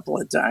a couple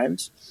of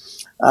times.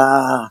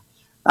 I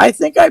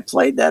think I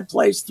played that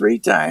place 3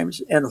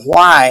 times, and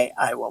why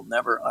I will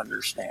never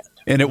understand.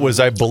 And it was,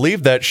 I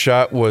believe that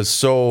shot was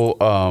so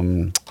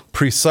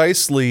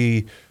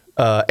precisely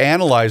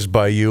analyzed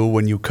by you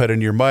when you cut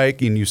in your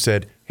mic and you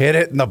said, "Hit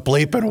it in the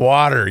bleeping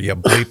water, you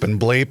bleeping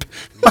bleep."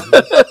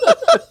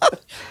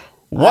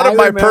 One of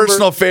my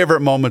personal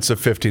favorite moments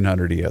of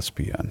 1500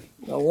 ESPN.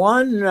 The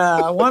one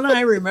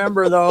I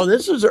remember, though,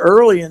 this is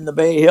early in the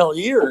Bay Hill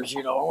years,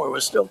 it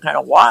was still kind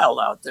of wild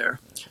out there.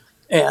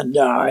 And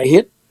I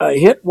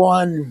hit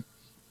one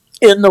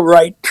in the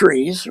right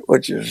trees,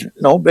 which is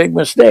no big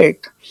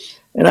mistake.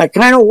 And I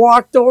kind of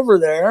walked over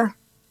there,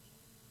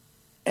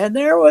 and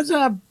there was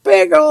a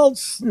big old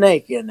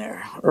snake in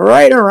there,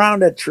 right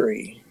around a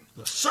tree.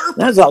 The serpent.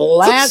 That's the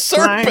last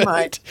time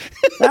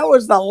that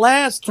was the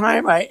last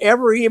time I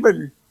ever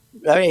even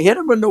hit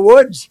him in the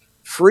woods.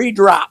 Free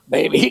drop,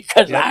 baby,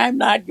 because I'm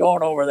not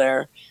going over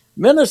there.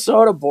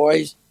 Minnesota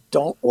boys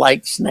don't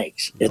like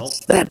snakes.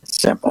 It's that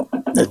simple.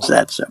 It's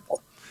that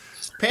simple.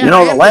 Pat,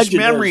 I have this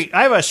memory.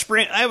 I have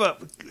a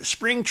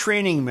spring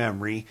training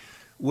memory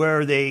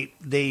where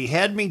they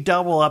had me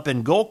double up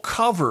and go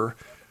cover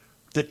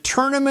the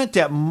tournament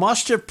that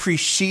must have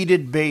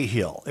preceded Bay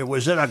Hill. It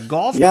was at a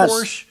golf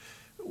course.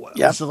 Yep.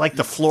 Was it like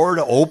the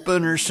Florida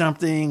Open or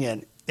something?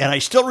 And And I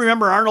still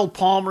remember Arnold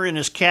Palmer in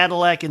his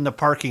Cadillac in the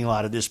parking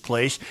lot of this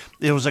place.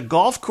 It was a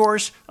golf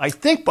course, I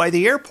think, by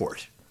the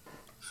airport.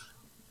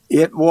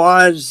 It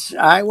was.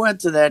 I went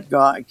to that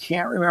golf. I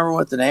can't remember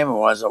what the name it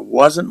was. It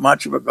wasn't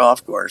much of a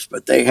golf course,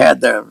 but they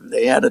had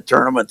a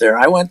tournament there.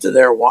 I went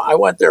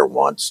there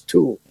once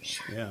too,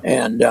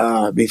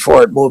 and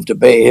before it moved to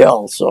Bay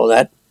Hill. So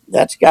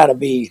that's got to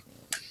be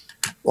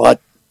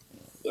what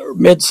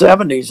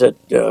mid-70s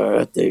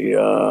at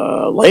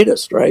the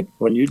latest, right?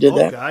 When you did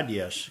that. Oh God,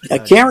 yes. I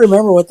can't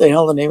remember what the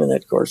hell the name of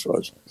that course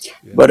was,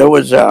 but it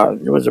was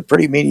a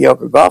pretty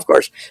mediocre golf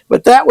course.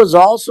 But that was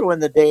also in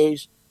the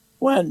days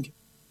when,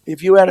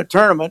 if you had a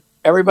tournament,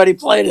 everybody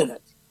played in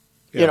it.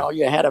 Yeah. You know,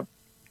 you had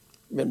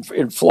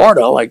in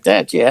Florida like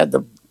that. You had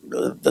the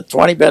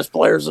 20 best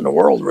players in the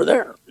world were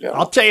there. You know?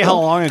 I'll tell you how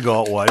long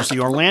ago it was.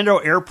 The Orlando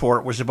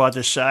airport was about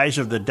the size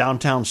of the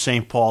downtown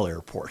St. Paul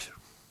airport.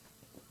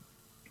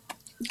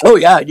 Oh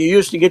yeah, you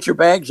used to get your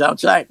bags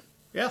outside.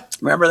 Yeah,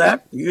 remember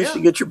that? You used to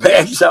get your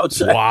bags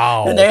outside.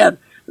 Wow. And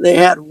they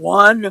had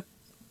one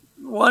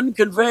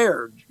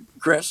conveyor,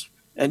 Chris,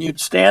 and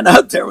you'd stand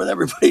out there with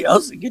everybody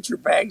else and get your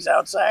bags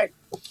outside.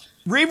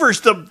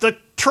 Reavers, the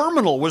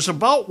terminal was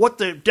about what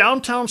the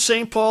downtown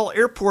St. Paul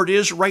airport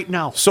is right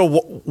now.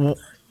 So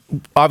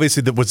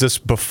obviously, was this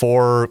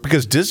before?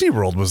 Because Disney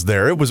World was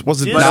there. It was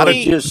Disney, not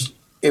a.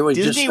 It was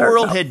Disney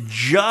World had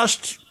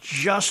just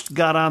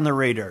got on the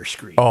radar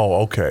screen.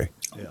 Oh, okay.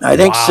 Yeah. I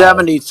think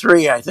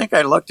 73. I think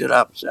I looked it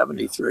up.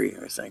 73,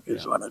 I think,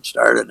 is when it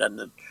started.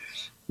 And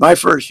my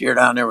first year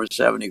down there was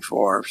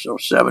 74, so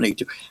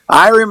 72.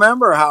 I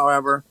remember,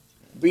 however,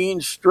 being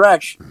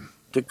stretched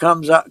to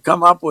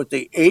come up with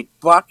the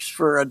 $8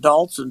 for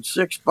adults and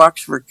 $6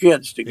 for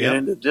kids to get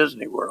into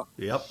Disney World.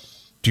 Yep.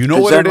 Do you know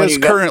what it is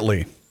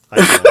currently?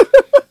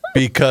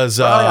 Because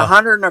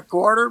probably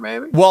 $125,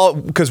 maybe. Well,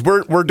 because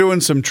we're doing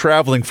some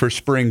traveling for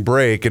spring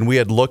break, and we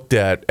had looked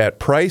at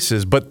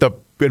prices,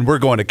 and we're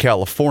going to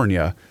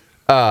California.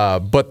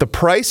 But the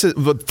prices,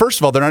 first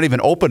of all, they're not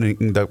even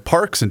opening the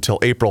parks until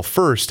April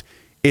 1st.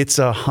 It's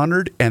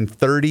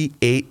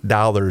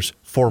 $138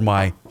 for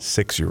my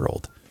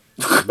 6-year-old.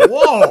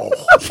 Whoa!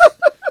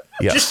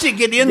 Yes. Just to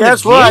get in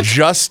Guess the what?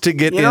 Just to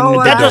get in know the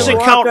what? That door. doesn't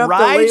count I'd walk up to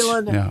rides?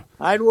 Leland, Yeah.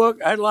 I'd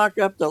lock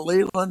up to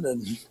Leland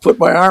and put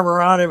my arm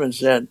around him and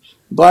said,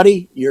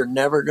 "Buddy, you're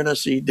never going to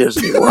see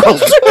Disney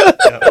World.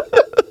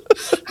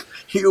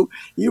 You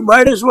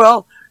might as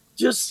well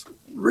just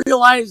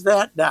realize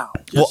that now.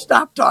 Just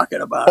stop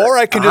talking about it." Or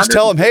I can just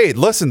tell him, hey,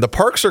 listen, the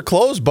parks are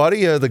closed,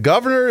 buddy. The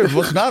governor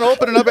was not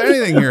opening up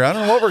anything here. I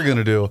don't know what we're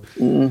going to do.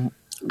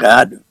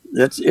 God,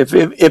 that's if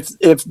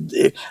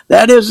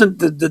that isn't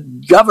the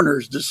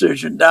governor's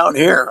decision down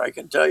here, I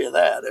can tell you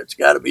that. It's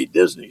got to be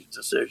Disney's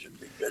decision.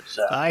 Because,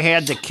 I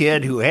had the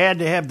kid who had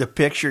to have the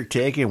picture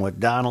taken with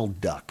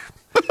Donald Duck.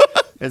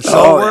 And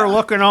so we're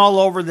looking all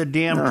over the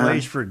damn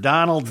place for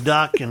Donald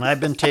Duck, and I've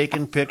been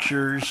taking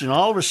pictures, and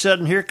all of a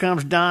sudden here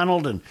comes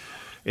Donald, and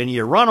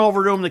you run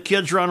over to him, the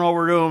kids run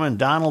over to him, and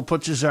Donald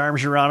puts his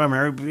arms around him,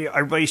 and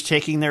everybody's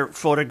taking their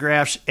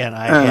photographs, and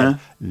I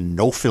had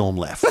no film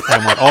left.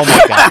 I went, oh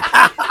my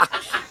God.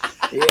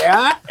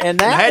 yeah,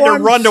 and I had to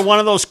run to one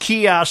of those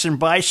kiosks and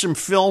buy some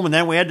film, and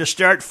then we had to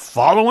start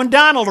following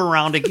Donald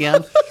around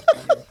again.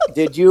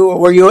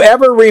 Were you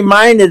ever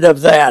reminded of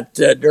that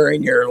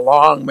during your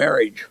long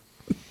marriage?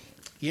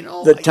 You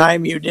know, The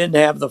time you didn't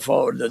have the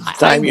phone, the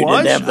time you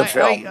didn't have the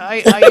film.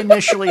 I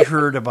initially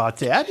heard about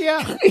that,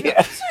 yeah.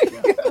 Yes.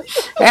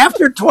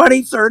 After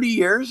 20, 30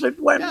 years, it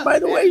went by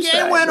the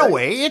wayside. It went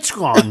away. It's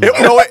gone.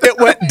 It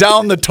went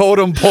down the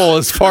totem pole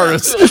as far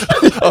as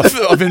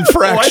of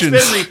infractions.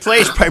 It's been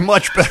replaced by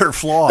much better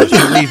flaws,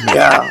 believe me.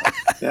 Yeah.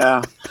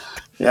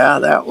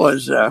 That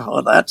was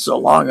that's so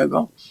long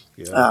ago.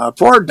 Yeah.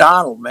 Poor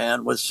Donald,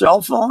 man, with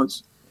cell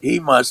phones, he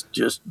must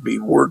just be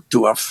worked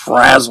to a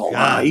frazzle.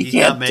 God, he he's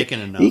can't not making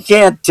enough. He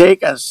can't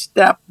take a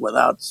step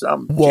without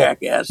some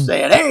jackass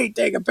saying, "Hey,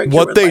 take a picture."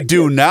 What they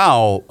do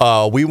now,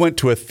 we went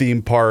to a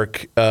theme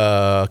park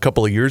a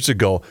couple of years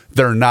ago.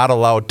 They're not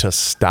allowed to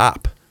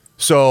stop.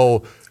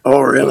 So,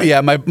 oh really?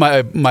 Yeah,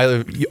 my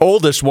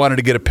oldest wanted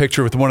to get a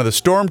picture with one of the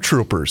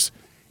stormtroopers,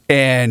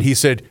 and he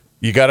said,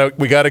 we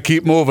gotta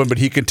keep moving, but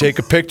he can take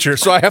a picture.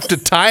 So I have to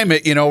time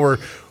it, where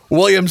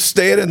William's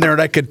standing there,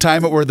 and I could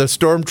time it where the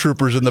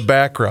stormtroopers in the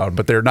background,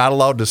 but they're not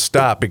allowed to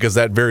stop because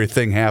that very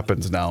thing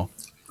happens now.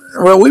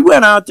 Well, we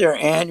went out there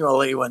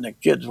annually when the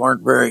kids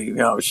weren't very,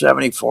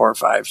 74,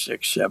 5,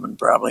 6, 7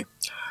 probably.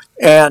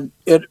 And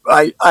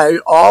I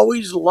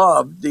always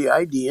loved the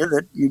idea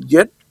that you'd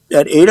get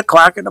at 8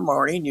 o'clock in the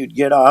morning, you'd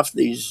get off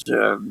these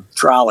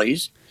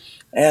trolleys,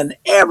 and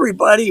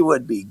everybody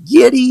would be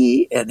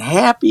giddy and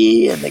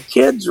happy, and the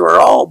kids were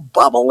all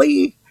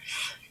bubbly.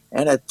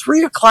 And at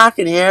 3 o'clock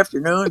in the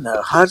afternoon,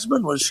 the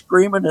husband was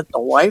screaming at the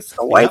wife.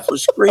 The wife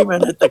was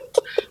screaming at the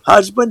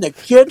husband. The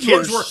kids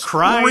were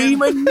crying,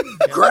 screaming,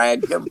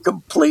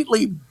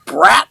 completely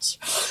brats,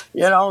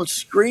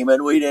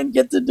 screaming. We didn't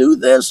get to do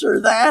this or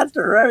that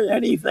or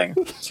anything.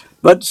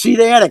 But see,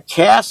 they had a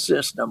caste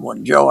system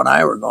when Joe and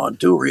I were going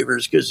to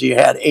Reavers, because you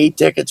had A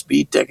tickets,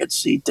 B tickets,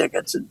 C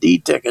tickets, and D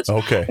tickets.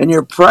 Okay. And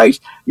your price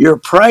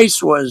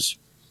was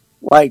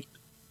like,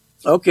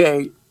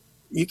 okay,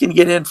 you can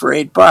get in for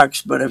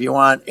 $8, but if you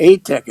want A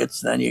tickets,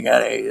 then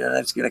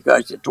that's going to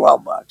cost you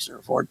 $12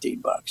 or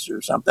 $14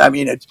 or something. I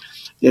mean,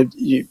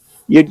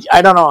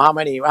 I don't know how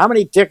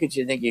many tickets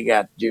you think you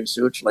got, Juice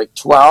Such, like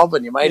 12,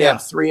 and you might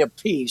have 3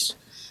 apiece.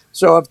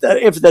 So if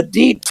the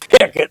D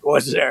ticket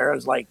was there, it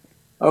was like,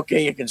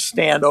 okay, you can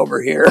stand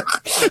over here.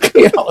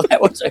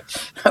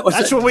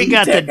 That's when we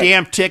got the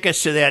damn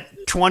tickets to that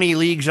 20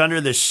 Leagues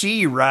Under the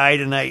Sea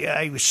ride, and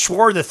I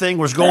swore the thing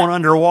was going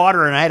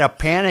underwater, and I had a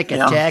panic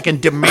attack and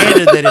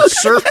demanded that it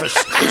surface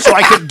so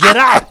I could get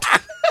out.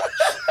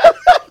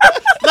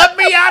 Let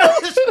me out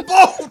of this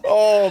boat!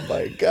 Oh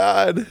my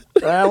God!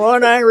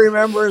 One I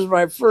remember is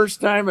my first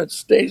time on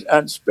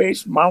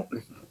Space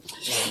Mountain,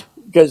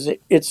 because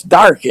it's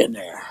dark in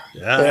there.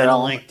 Yeah, I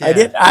don't like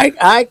that.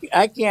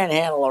 I can't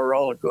handle a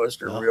roller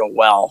coaster real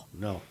well.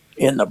 No.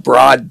 In the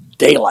broad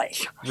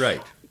daylight.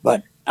 Right.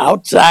 But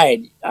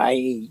outside,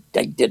 I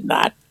did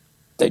not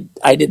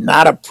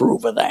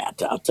approve of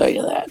that. I'll tell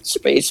you that.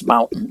 Space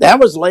Mountain. That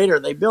was later.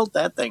 They built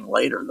that thing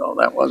later, though.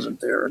 That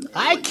wasn't there.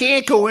 I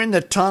can't go in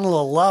the tunnel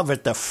of love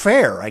at the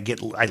fair. I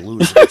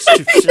lose it.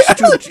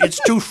 It's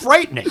too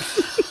frightening.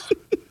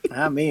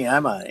 I'm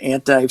an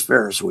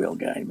anti-Ferris wheel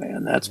guy,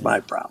 man. That's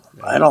my problem.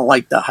 I don't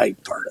like the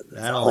hype part of it.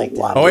 I don't like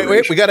that. Oh,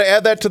 wait. We got to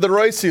add that to the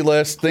Royce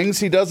list. Things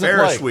he doesn't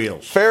like.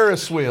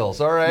 Ferris wheels.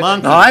 All right.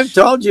 Monkeys. No, I've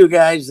told you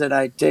guys that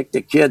I take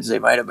the kids. They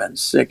might have been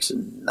 6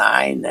 and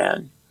 9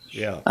 then.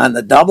 Yeah. On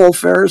the double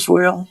Ferris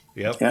wheel.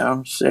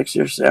 Yep. 6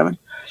 or 7.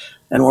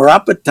 And we're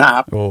up at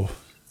top. Oh.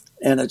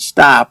 And it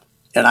stopped.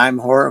 And I'm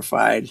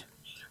horrified.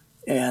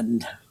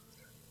 And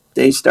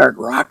they start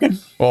rocking.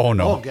 Oh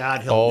no! Oh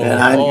God! Help me. And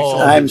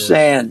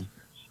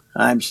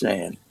I'm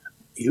saying,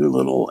 you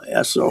little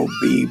SOB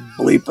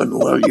bleeping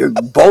little, you're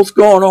both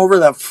going over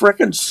the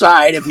frickin'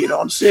 side if you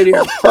don't sit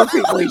here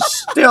perfectly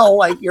still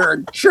like you're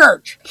in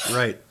church.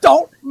 Right.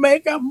 Don't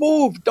make a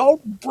move.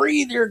 Don't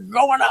breathe. You're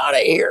going out of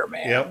here,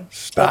 man. Yep.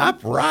 Stop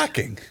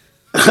rocking.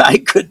 I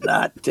could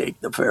not take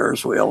the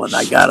Ferris wheel, and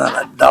I got on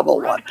a double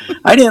one.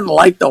 I didn't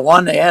like the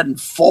one they had in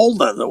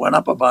Fulda that went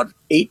up about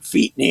 8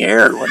 feet in the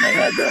air when they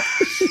had the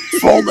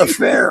Fulda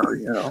Fair.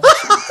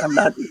 I'm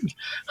not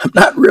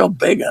real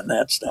big on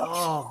that stuff.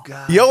 Oh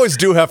God! You always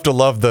do have to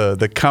love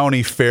the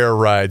county fair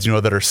rides,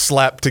 that are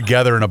slapped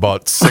together in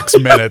about 6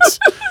 minutes.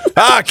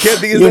 Kid,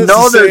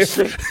 they're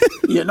safe.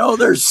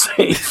 They're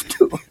safe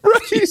too.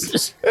 Right.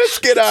 Let's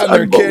get on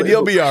there, kid.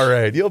 You'll be all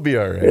right.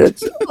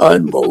 It's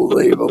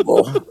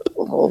unbelievable.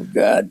 Oh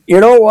God! You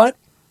know what?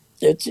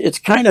 It's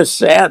kind of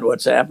sad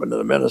what's happened to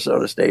the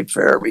Minnesota State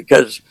Fair,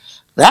 because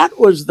that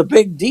was the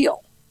big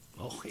deal.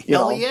 Oh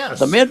hell yes!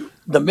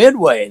 The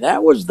Midway,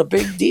 that was the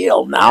big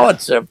deal. Now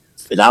it's a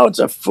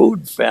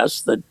food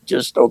fest that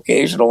just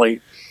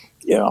occasionally,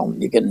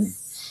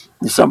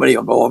 somebody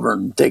will go over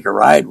and take a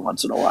ride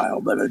once in a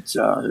while. But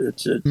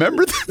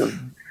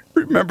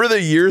Remember the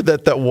year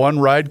that one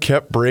ride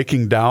kept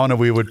breaking down, and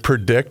we would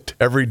predict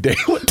every day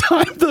what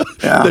time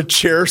the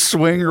chair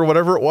swing or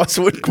whatever it was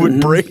would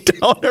break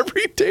down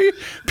every day.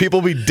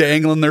 People be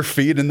dangling their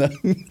feet in the.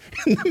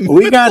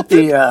 We got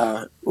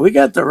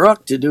the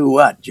Rook to do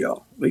what,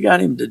 Joe? We got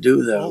him to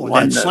do the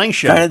one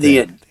slingshot, kind of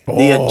the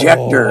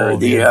ejector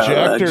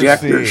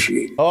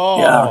sheet.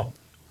 Oh,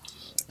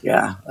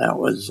 yeah. That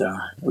was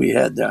we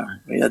had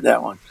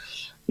that one.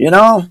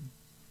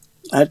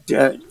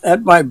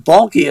 At my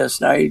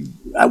bulkiest,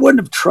 I wouldn't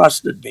have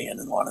trusted being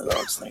in one of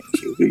those things.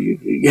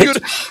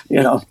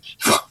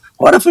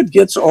 What if it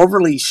gets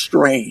overly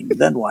strained?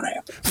 Then what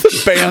happens?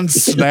 The band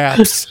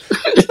snaps.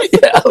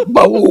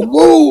 Boom,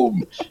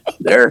 boom.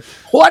 There.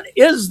 What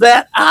is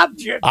that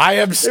object? I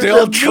am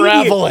still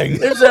traveling.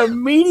 There's a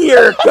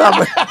meteor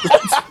coming.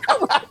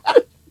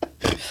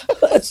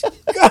 That's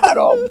God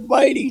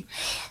Almighty.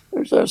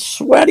 There's a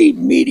sweaty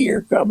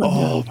meteor coming.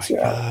 Oh my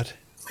God.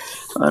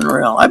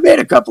 Unreal. I made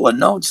a couple of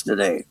notes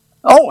today.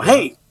 Oh,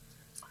 hey.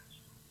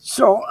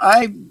 So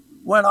I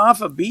went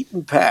off a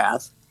beaten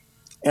path,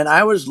 and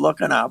I was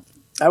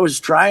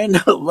trying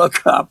to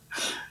look up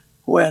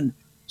when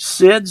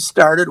Sid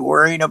started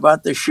worrying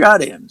about the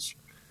shut-ins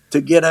to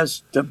get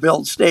us to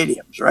build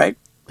stadiums, right?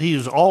 He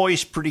was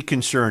always pretty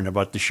concerned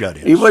about the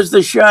shut-ins. He was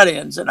the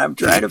shut-ins, and I'm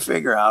trying to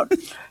figure out.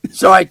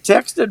 So I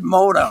texted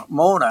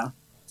Mona,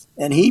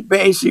 and he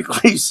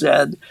basically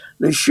said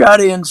the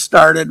shut-in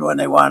started when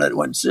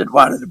Sid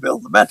wanted to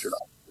build the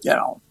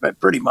Metrodome. But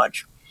pretty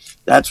much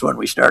that's when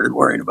we started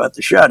worrying about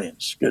the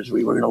shut-ins, because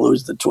we were going to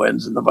lose the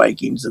Twins and the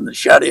Vikings, and the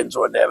shut-ins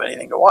wouldn't have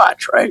anything to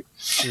watch, right?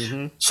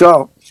 Mm-hmm.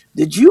 So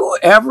did you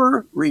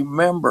ever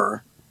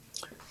remember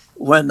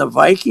when the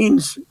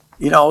Vikings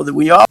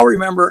we all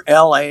remember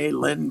L.A.,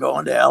 Lynn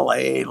going to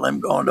L.A., Lynn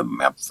going to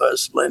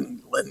Memphis,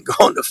 Lynn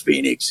going to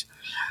Phoenix.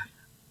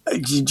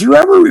 Did you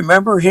ever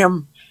remember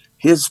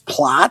his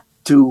plot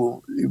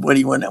to when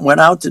he went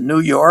out to New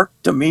York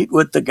to meet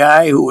with the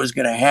guy who was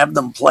going to have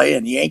them play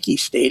in Yankee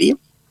Stadium?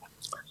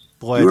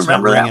 Boy, Do you it's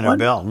not remember that ringing a one?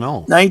 bell. No.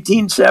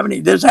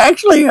 1970. There's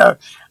actually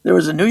there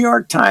was a New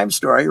York Times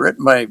story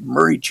written by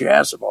Murray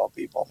Chass, of all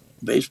people,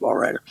 baseball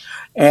writer,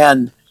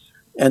 and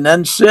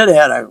then Sid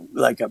had a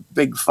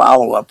big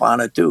follow up on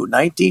it too.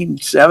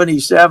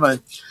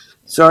 1977,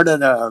 sort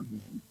of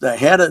the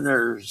head of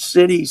their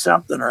city,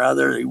 something or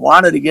other, he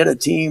wanted to get a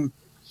team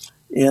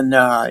in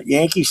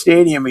Yankee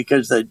Stadium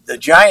because the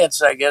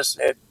Giants, I guess,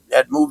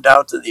 had moved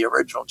out to the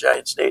original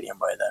Giant Stadium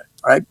by then,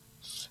 right?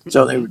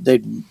 So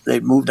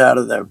they'd moved out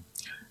of the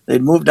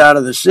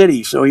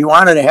city. So he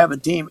wanted to have a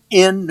team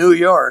in New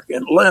York,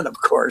 and Lynn, of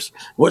course,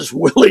 was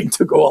willing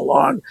to go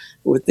along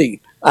with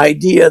the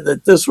idea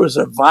that this was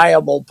a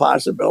viable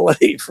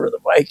possibility for the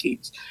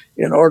Vikings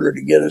in order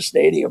to get a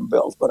stadium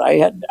built. But I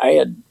had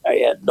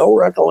no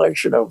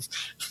recollection of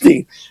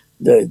the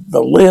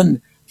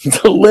Lynn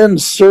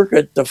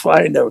circuit to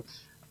find a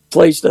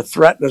place to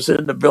threaten us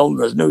into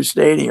building a new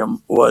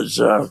stadium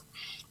was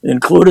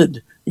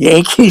included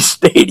Yankee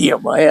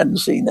Stadium. I hadn't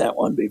seen that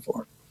one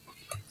before,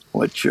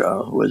 which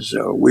was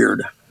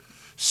weird.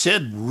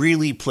 Sid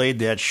really played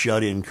that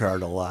shut-in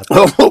card a lot.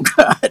 Oh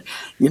God!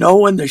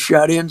 When the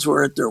shut-ins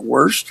were at their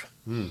worst,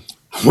 when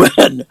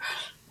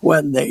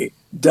the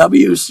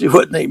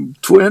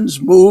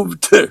Twins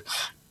moved to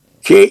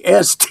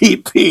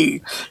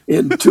KSTP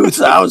in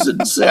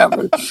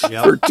 2007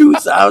 for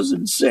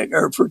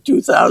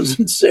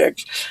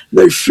 2006,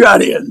 the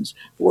shut-ins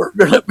were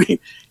going to be.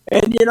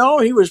 And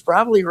he was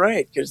probably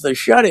right because the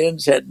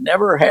shut-ins had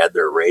never had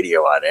their radio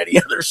on any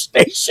other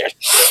station.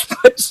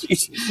 But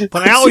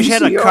I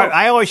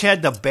always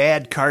had the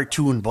bad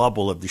cartoon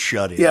bubble of the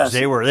shut-ins. Yes.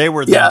 They were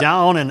the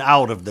down and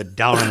out of the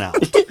down and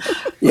out.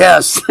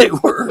 Yes, they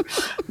were.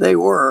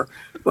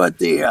 But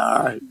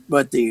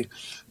the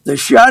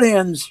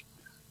shut-ins,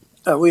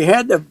 I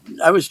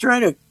was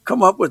trying to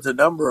come up with the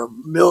number of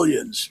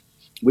millions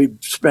we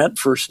spent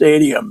for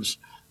stadiums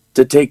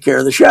to take care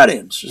of the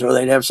shut-ins, so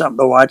they'd have something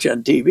to watch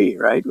on TV,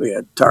 right? We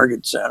had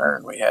Target Center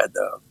and we had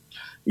the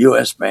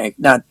U.S. Bank,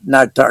 not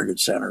Target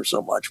Center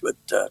so much, but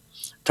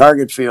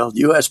Target Field,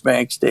 U.S.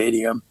 Bank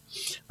Stadium,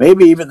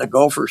 maybe even the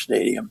Gopher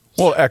Stadium.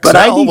 Well,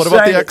 XL, what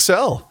about the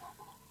XL?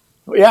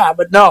 Yeah,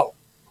 but no.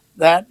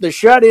 That the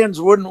shut-ins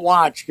wouldn't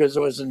watch because it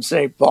was in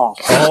St. Paul.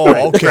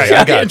 Oh, okay,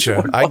 I got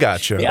you.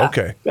 Yeah,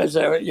 okay, because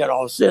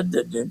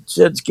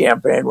Sid's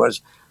campaign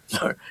was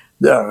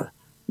the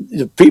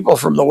people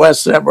from the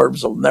west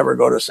suburbs will never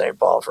go to St.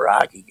 Paul for a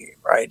hockey game,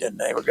 right? And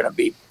they were going to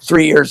be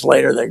 3 years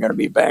later. They're going to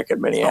be back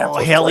in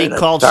Minneapolis. Oh, hell, he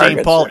called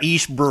St. Paul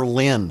East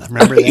Berlin.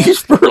 Remember that?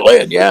 East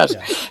Berlin, yes.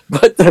 Yeah.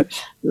 But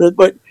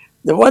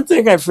the one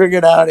thing I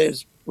figured out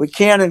is we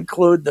can't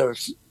include the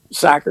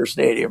soccer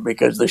stadium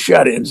because the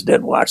shut-ins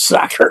didn't watch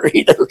soccer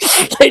either.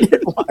 They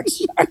didn't watch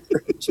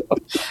soccer. So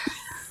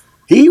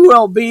he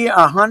will be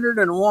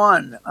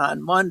 101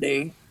 on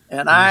Monday,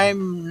 and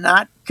I'm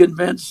not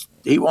convinced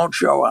he won't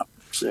show up.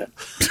 So.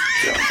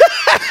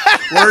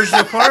 Where's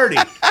the party?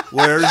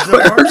 Where's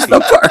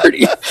the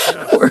party?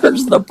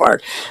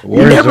 He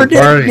never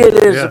did get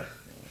his.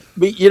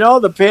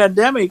 The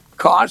pandemic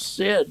cost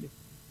Sid.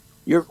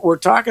 We're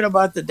talking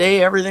about the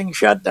day everything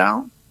shut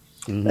down.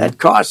 Mm-hmm. That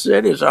cost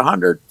Sid his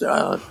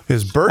 100th.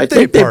 His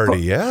birthday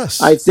party,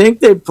 yes. I think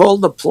they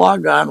pulled the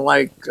plug on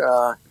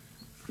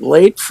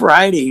late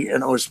Friday,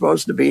 and it was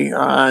supposed to be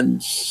on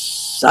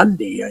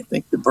Sunday. I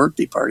think the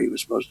birthday party was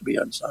supposed to be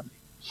on Sunday,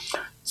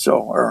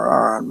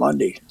 or on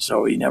Monday.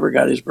 So he never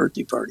got his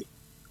birthday party.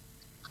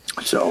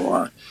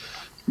 So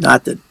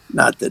not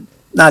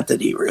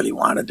that he really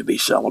wanted to be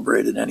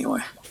celebrated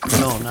anyway.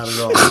 No, not at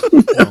all.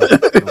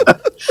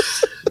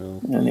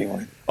 No.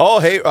 Anyway. Oh,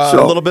 hey,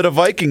 a little bit of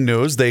Viking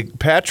news.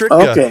 Patrick,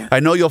 okay. I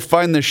know you'll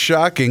find this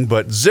shocking,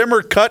 but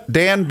Zimmer cut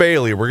Dan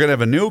Bailey. We're going to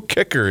have a new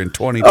kicker in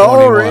 2021.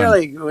 Oh,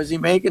 really? Was he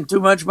making too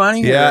much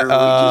money? Yeah,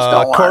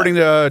 according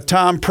to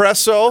Tom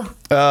Presso,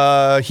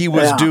 he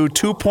was due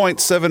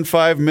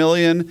 $2.75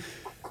 million.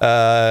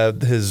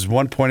 His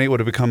 1.8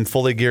 would have become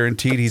fully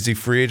guaranteed. He's a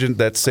free agent.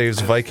 That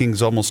saves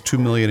Vikings almost $2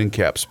 million in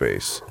cap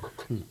space.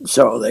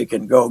 So they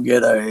can go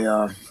get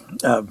then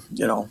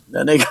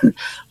they can,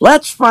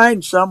 let's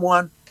find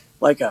someone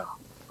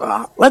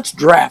let's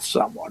draft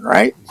someone,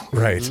 right?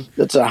 Right.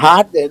 That's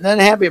and then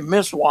have him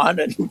miss one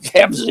and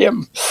have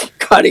him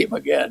cut him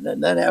again,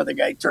 and then have the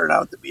guy turn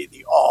out to be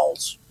the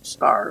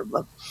all-star.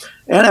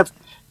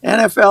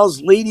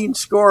 NFL's leading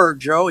scorer,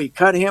 Joe, he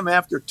cut him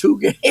after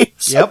 2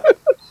 games. Yep.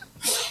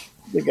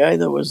 The guy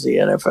that was the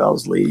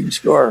NFL's leading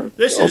scorer.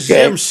 This is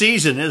Zim's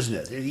season, isn't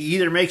it? He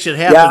either makes it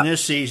happen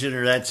this season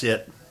or that's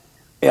it.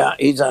 Yeah,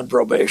 he's on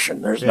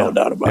probation. There's no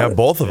doubt about it. Yeah,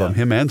 both of them,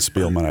 him and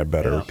Spielman, I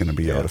bet, are going to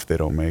be out if they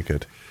don't make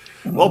it.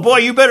 Well, boy,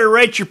 you better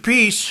write your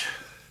piece.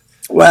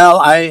 Well,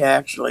 I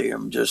actually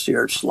am just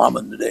here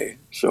slumming today.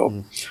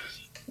 So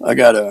I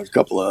got a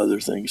couple of other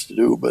things to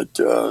do. But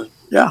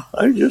Yeah,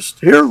 I just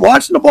here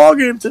watching the ball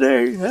game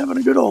today, having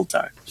a good old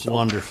time. So,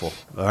 wonderful.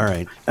 All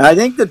right. I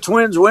think the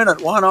Twins win at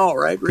 1-0,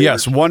 right, Reader?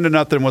 Yes,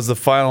 1-0 was the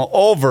final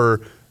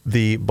over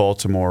the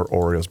Baltimore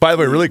Orioles. By the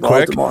way, really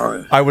quick,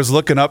 I was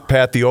looking up,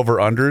 Pat, the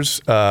over-unders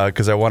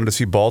because I wanted to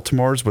see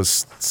Baltimore's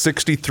was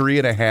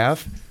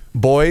 63.5.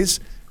 Boys,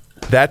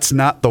 that's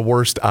not the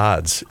worst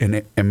odds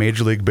in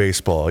Major League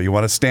Baseball. You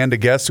want to stand a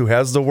guess who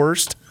has the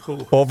worst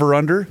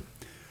over-under?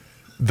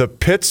 The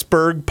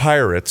Pittsburgh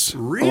Pirates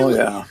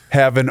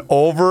have an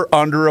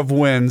over-under of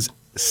wins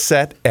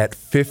set at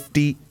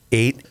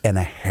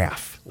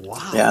 58.5.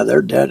 Wow. Yeah,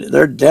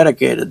 they're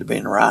dedicated to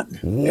being rotten.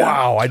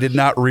 Wow, I did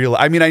not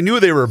realize. I mean, I knew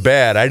they were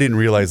bad. I didn't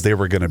realize they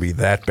were going to be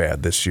that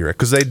bad this year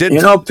because they did.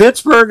 You know,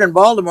 Pittsburgh and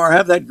Baltimore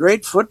have that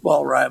great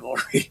football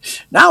rivalry.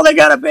 Now they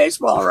got a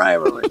baseball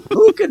rivalry.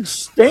 Who can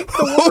stink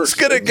the worst? Who's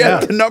going to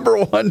get the number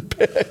one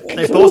pick?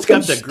 They both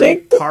got the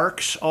great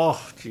parks.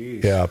 Oh,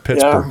 geez. Yeah,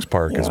 Pittsburgh's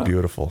park is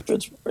beautiful.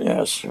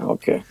 Yes,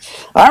 okay.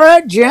 All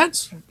right,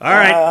 gents. All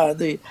right.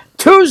 The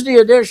Tuesday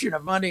edition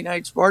of Monday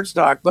Night Sports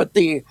Talk, but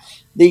the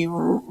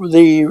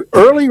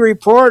early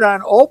report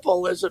on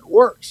Opal is it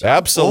works.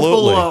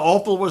 Absolutely.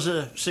 Opal was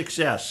a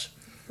success.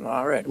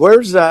 All right.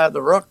 Where's the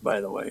Rook,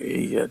 by the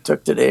way? He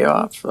took the day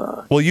off.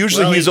 Well,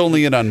 usually he's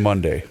only in on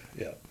Monday.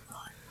 Yeah.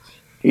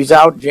 He's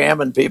out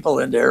jamming people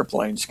into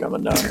airplanes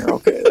coming down here.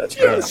 Okay,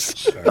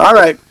 that's good. All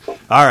right.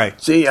 All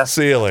right. See ya.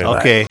 See you later.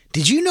 Okay.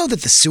 Did you know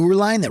that the sewer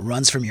line that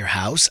runs from your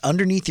house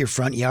underneath your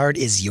front yard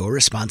is your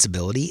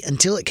responsibility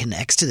until it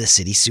connects to the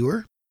city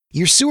sewer?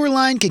 Your sewer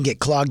line can get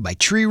clogged by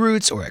tree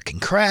roots, or it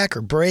can crack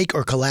or break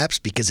or collapse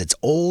because it's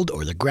old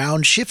or the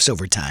ground shifts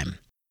over time.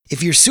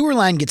 If your sewer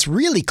line gets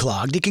really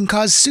clogged, it can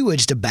cause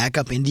sewage to back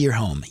up into your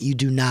home. You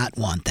do not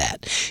want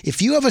that.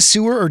 If you have a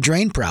sewer or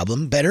drain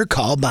problem, better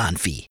call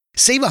Bonfie.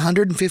 Save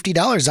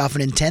 $150 off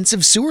an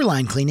intensive sewer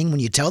line cleaning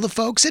when you tell the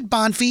folks at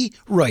Bonfie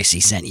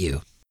Royce sent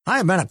you.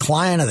 I've been a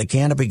client of the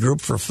Canopy Group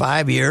for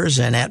 5 years,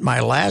 and at my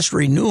last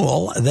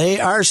renewal, they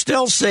are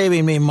still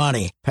saving me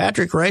money.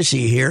 Patrick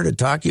Ricey here to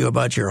talk to you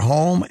about your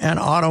home and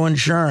auto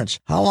insurance.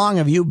 How long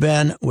have you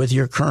been with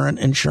your current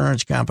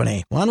insurance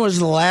company? When was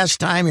the last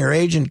time your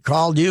agent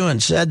called you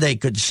and said they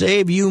could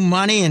save you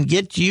money and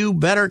get you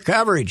better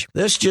coverage?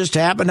 This just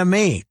happened to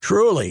me.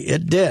 Truly,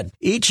 it did.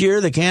 Each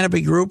year, the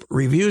Canopy Group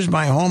reviews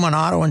my home and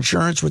auto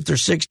insurance with their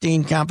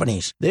 16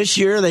 companies. This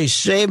year, they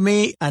saved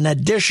me an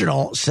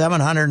additional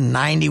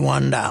 $791.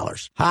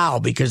 How?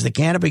 Because the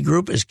Canopy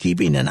Group is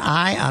keeping an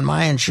eye on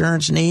my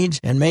insurance needs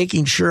and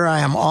making sure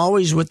I am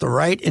always with the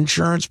right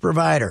insurance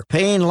provider.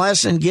 Paying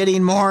less and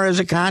getting more is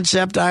a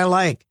concept I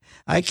like.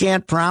 I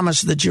can't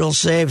promise that you'll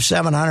save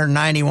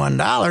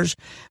 $791,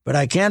 but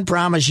I can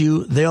promise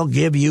you they'll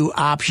give you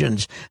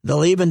options.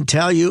 They'll even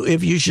tell you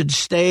if you should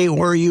stay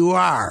where you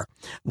are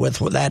with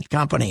that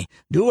company.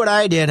 Do what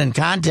I did and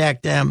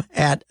contact them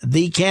at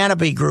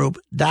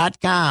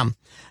thecanopygroup.com.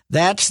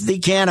 That's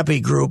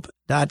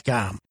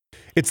thecanopygroup.com.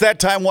 It's that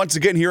time once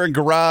again here in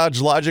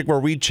Garage Logic where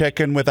we check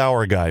in with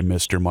our guy,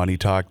 Mr. Money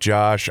Talk,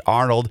 Josh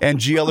Arnold. And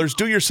GLers,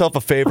 do yourself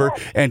a favor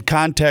and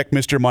contact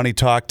Mr. Money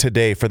Talk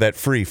today for that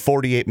free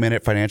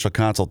 48-minute financial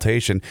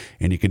consultation.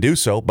 And you can do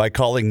so by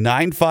calling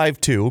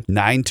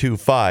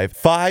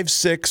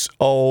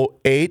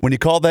 952-925-5608. When you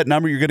call that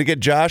number, you're going to get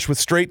Josh with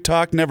straight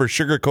talk, never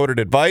sugar-coated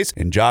advice.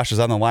 And Josh is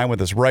on the line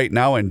with us right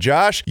now. And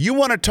Josh, you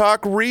want to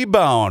talk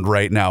rebound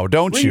right now,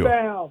 don't you?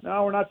 Rebound.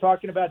 No, we're not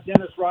talking about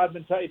Dennis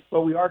Rodman type,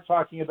 but we are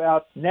talking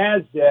about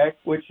NASDAQ,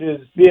 which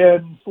has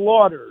been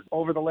slaughtered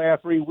over the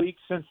last 3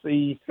 weeks since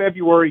the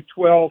February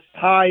 12th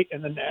high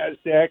in the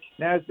NASDAQ.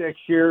 NASDAQ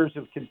shares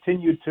have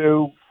continued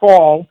to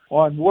fall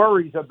on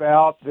worries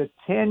about the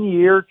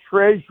 10-year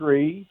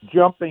Treasury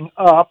jumping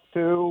up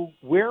to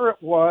where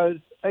it was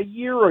a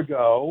year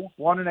ago,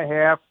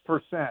 1.5%.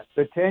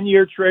 The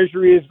 10-year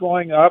Treasury is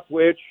going up,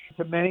 which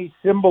to many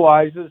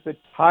symbolizes that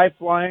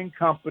high-flying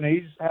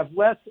companies have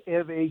less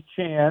of a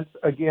chance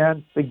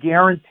against the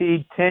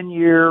guaranteed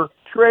 10-year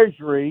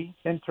Treasury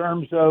in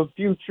terms of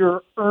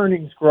future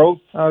earnings growth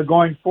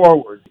going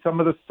forward. Some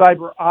of the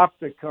cyber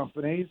optic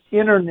companies,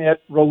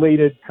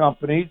 internet-related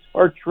companies,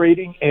 are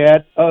trading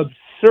at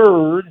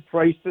absurd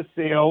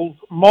price-to-sales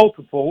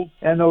multiples,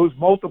 and those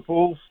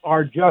multiples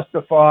are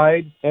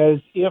justified as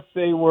if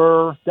they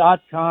were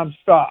dot-com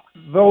stock.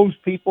 Those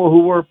people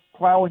who were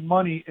plowing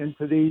money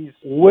into these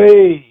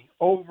way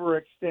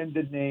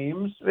overextended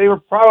names, they were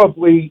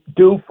probably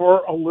due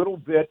for a little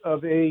bit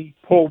of a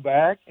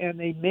pullback, and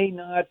they may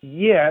not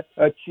yet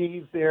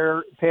achieve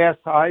their past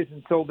highs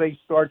until they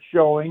start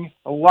showing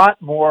a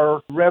lot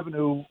more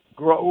revenue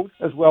growth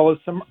as well as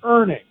some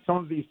earnings. Some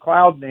of these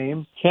cloud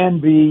names can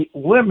be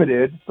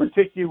limited,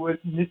 particularly with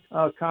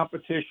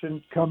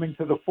competition coming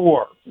to the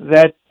fore.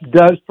 That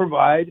does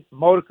provide a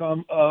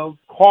modicum of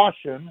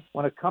caution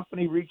when a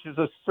company reaches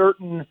a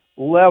certain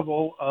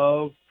level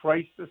of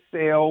price to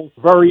sales,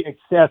 very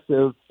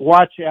excessive.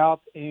 Watch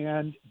out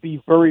and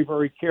be very,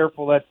 very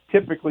careful. That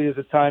typically is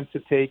a time to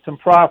take some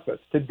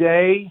profits.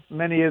 Today,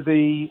 many of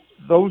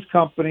those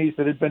companies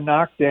that had been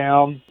knocked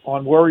down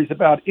on worries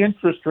about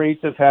interest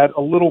rates have had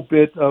a little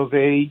bit of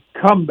a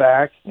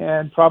comeback,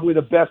 and probably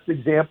the best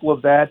example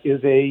of that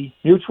is a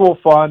mutual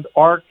fund,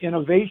 ARK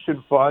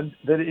Innovation Fund,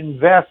 that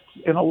invests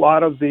in a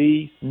lot of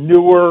the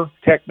newer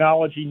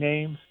technology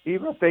names,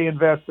 even if they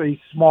invest a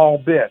small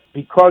bit.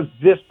 Because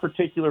this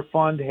particular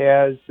fund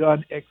has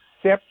done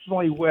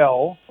exceptionally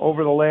well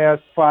over the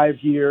last 5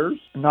 years,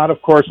 not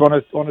of course on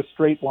a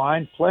straight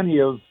line,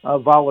 plenty of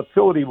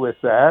volatility with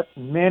that.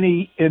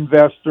 Many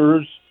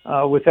investors,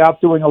 without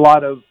doing a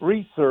lot of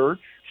research,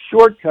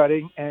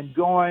 shortcutting and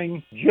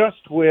going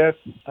just with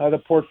the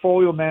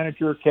portfolio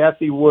manager,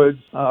 Kathy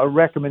Wood's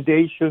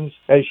recommendations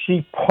as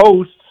she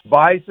posts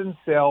buys and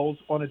sells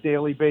on a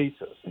daily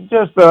basis.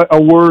 Just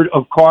a word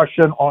of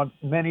caution on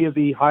many of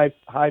the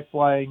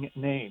high-flying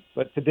names.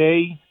 But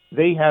today,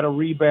 they had a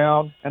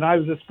rebound, and I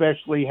was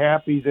especially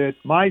happy that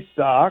my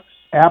stocks,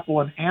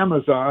 Apple and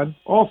Amazon,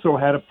 also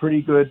had a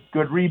pretty good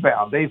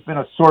rebound. They've been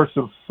a source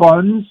of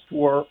funds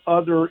for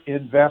other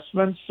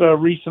investments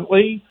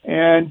recently,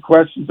 and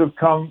questions have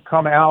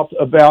come out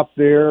about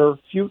their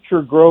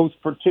future growth,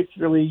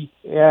 particularly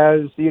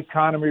as the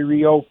economy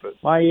reopens.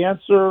 My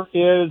answer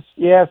is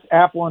yes,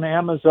 Apple and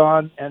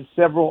Amazon and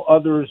several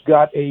others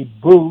got a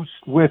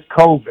boost with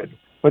COVID,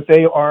 but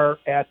they are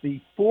at the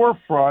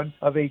forefront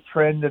of a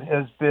trend that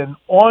has been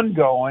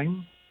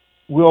ongoing,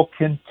 will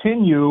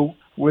continue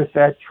with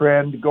that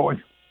trend going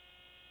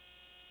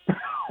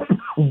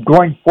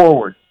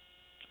forward.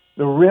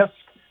 The risk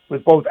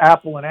with both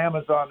Apple and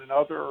Amazon and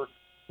other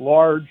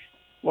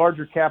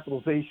larger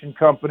capitalization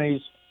companies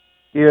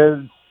is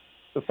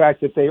the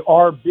fact that they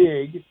are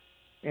big,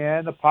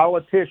 and the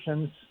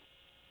politicians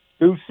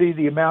do see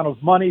the amount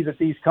of money that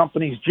these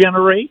companies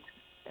generate,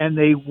 and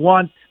they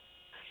want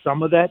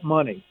some of that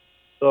money.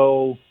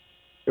 So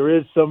there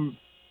is some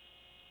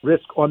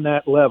risk on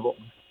that level.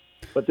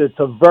 But it's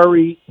a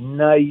very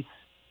nice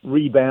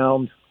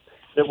rebound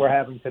that we're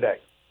having today.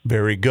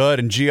 Very good.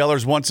 And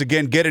GLers, once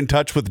again, get in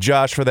touch with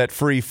Josh for that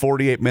free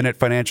 48-minute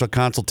financial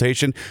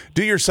consultation.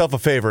 Do yourself a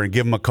favor and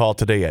give him a call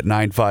today at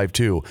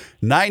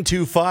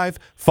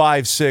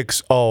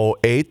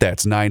 952-925-5608.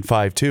 That's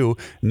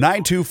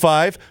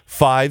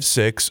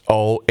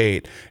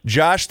 952-925-5608.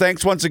 Josh,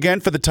 thanks once again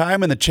for the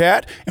time and the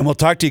chat, and we'll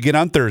talk to you again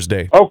on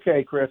Thursday.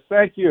 Okay, Chris.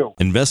 Thank you.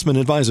 Investment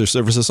advisor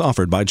services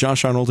offered by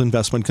Josh Arnold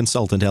Investment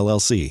Consultant,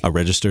 LLC, a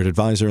registered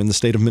advisor in the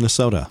state of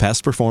Minnesota.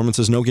 Past performance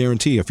is no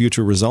guarantee of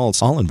future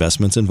results. All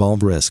investments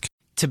involve risk.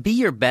 To be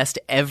your best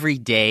every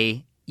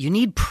day, you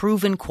need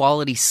proven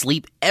quality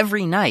sleep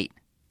every night.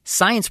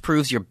 Science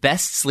proves your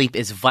best sleep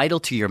is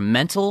vital to your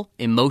mental,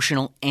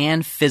 emotional,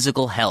 and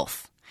physical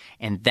health.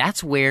 And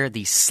that's where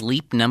the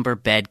Sleep Number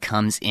bed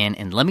comes in.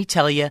 And let me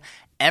tell you,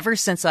 ever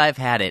since I've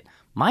had it,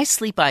 my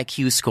sleep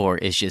IQ score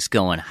is just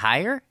going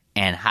higher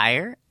and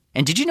higher.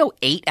 And did you know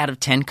 8 out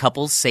of 10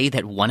 couples say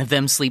that one of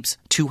them sleeps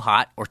too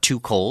hot or too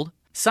cold?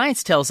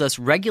 Science tells us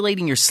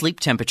regulating your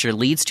sleep temperature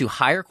leads to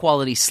higher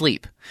quality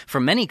sleep.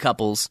 For many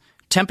couples,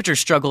 temperature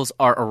struggles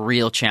are a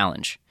real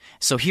challenge.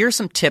 So here are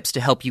some tips to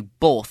help you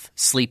both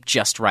sleep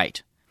just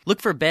right. Look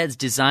for beds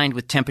designed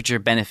with temperature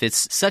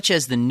benefits such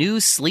as the new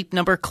Sleep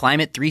Number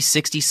Climate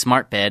 360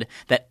 Smart Bed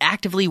that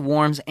actively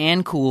warms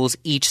and cools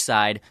each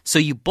side so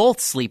you both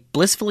sleep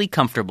blissfully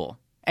comfortable.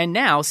 And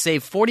now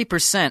save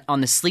 40%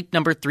 on the Sleep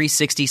Number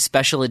 360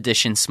 Special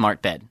Edition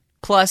Smart Bed.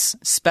 Plus,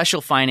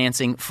 special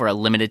financing for a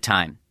limited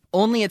time.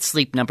 Only at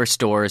Sleep Number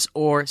stores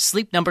or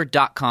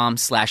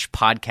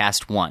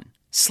sleepnumber.com/podcast1.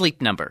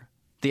 Sleep Number,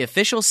 the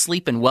official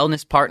sleep and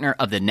wellness partner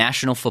of the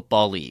National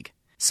Football League.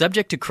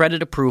 Subject to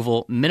credit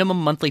approval,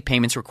 minimum monthly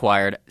payments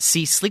required.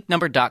 See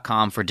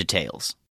sleepnumber.com for details.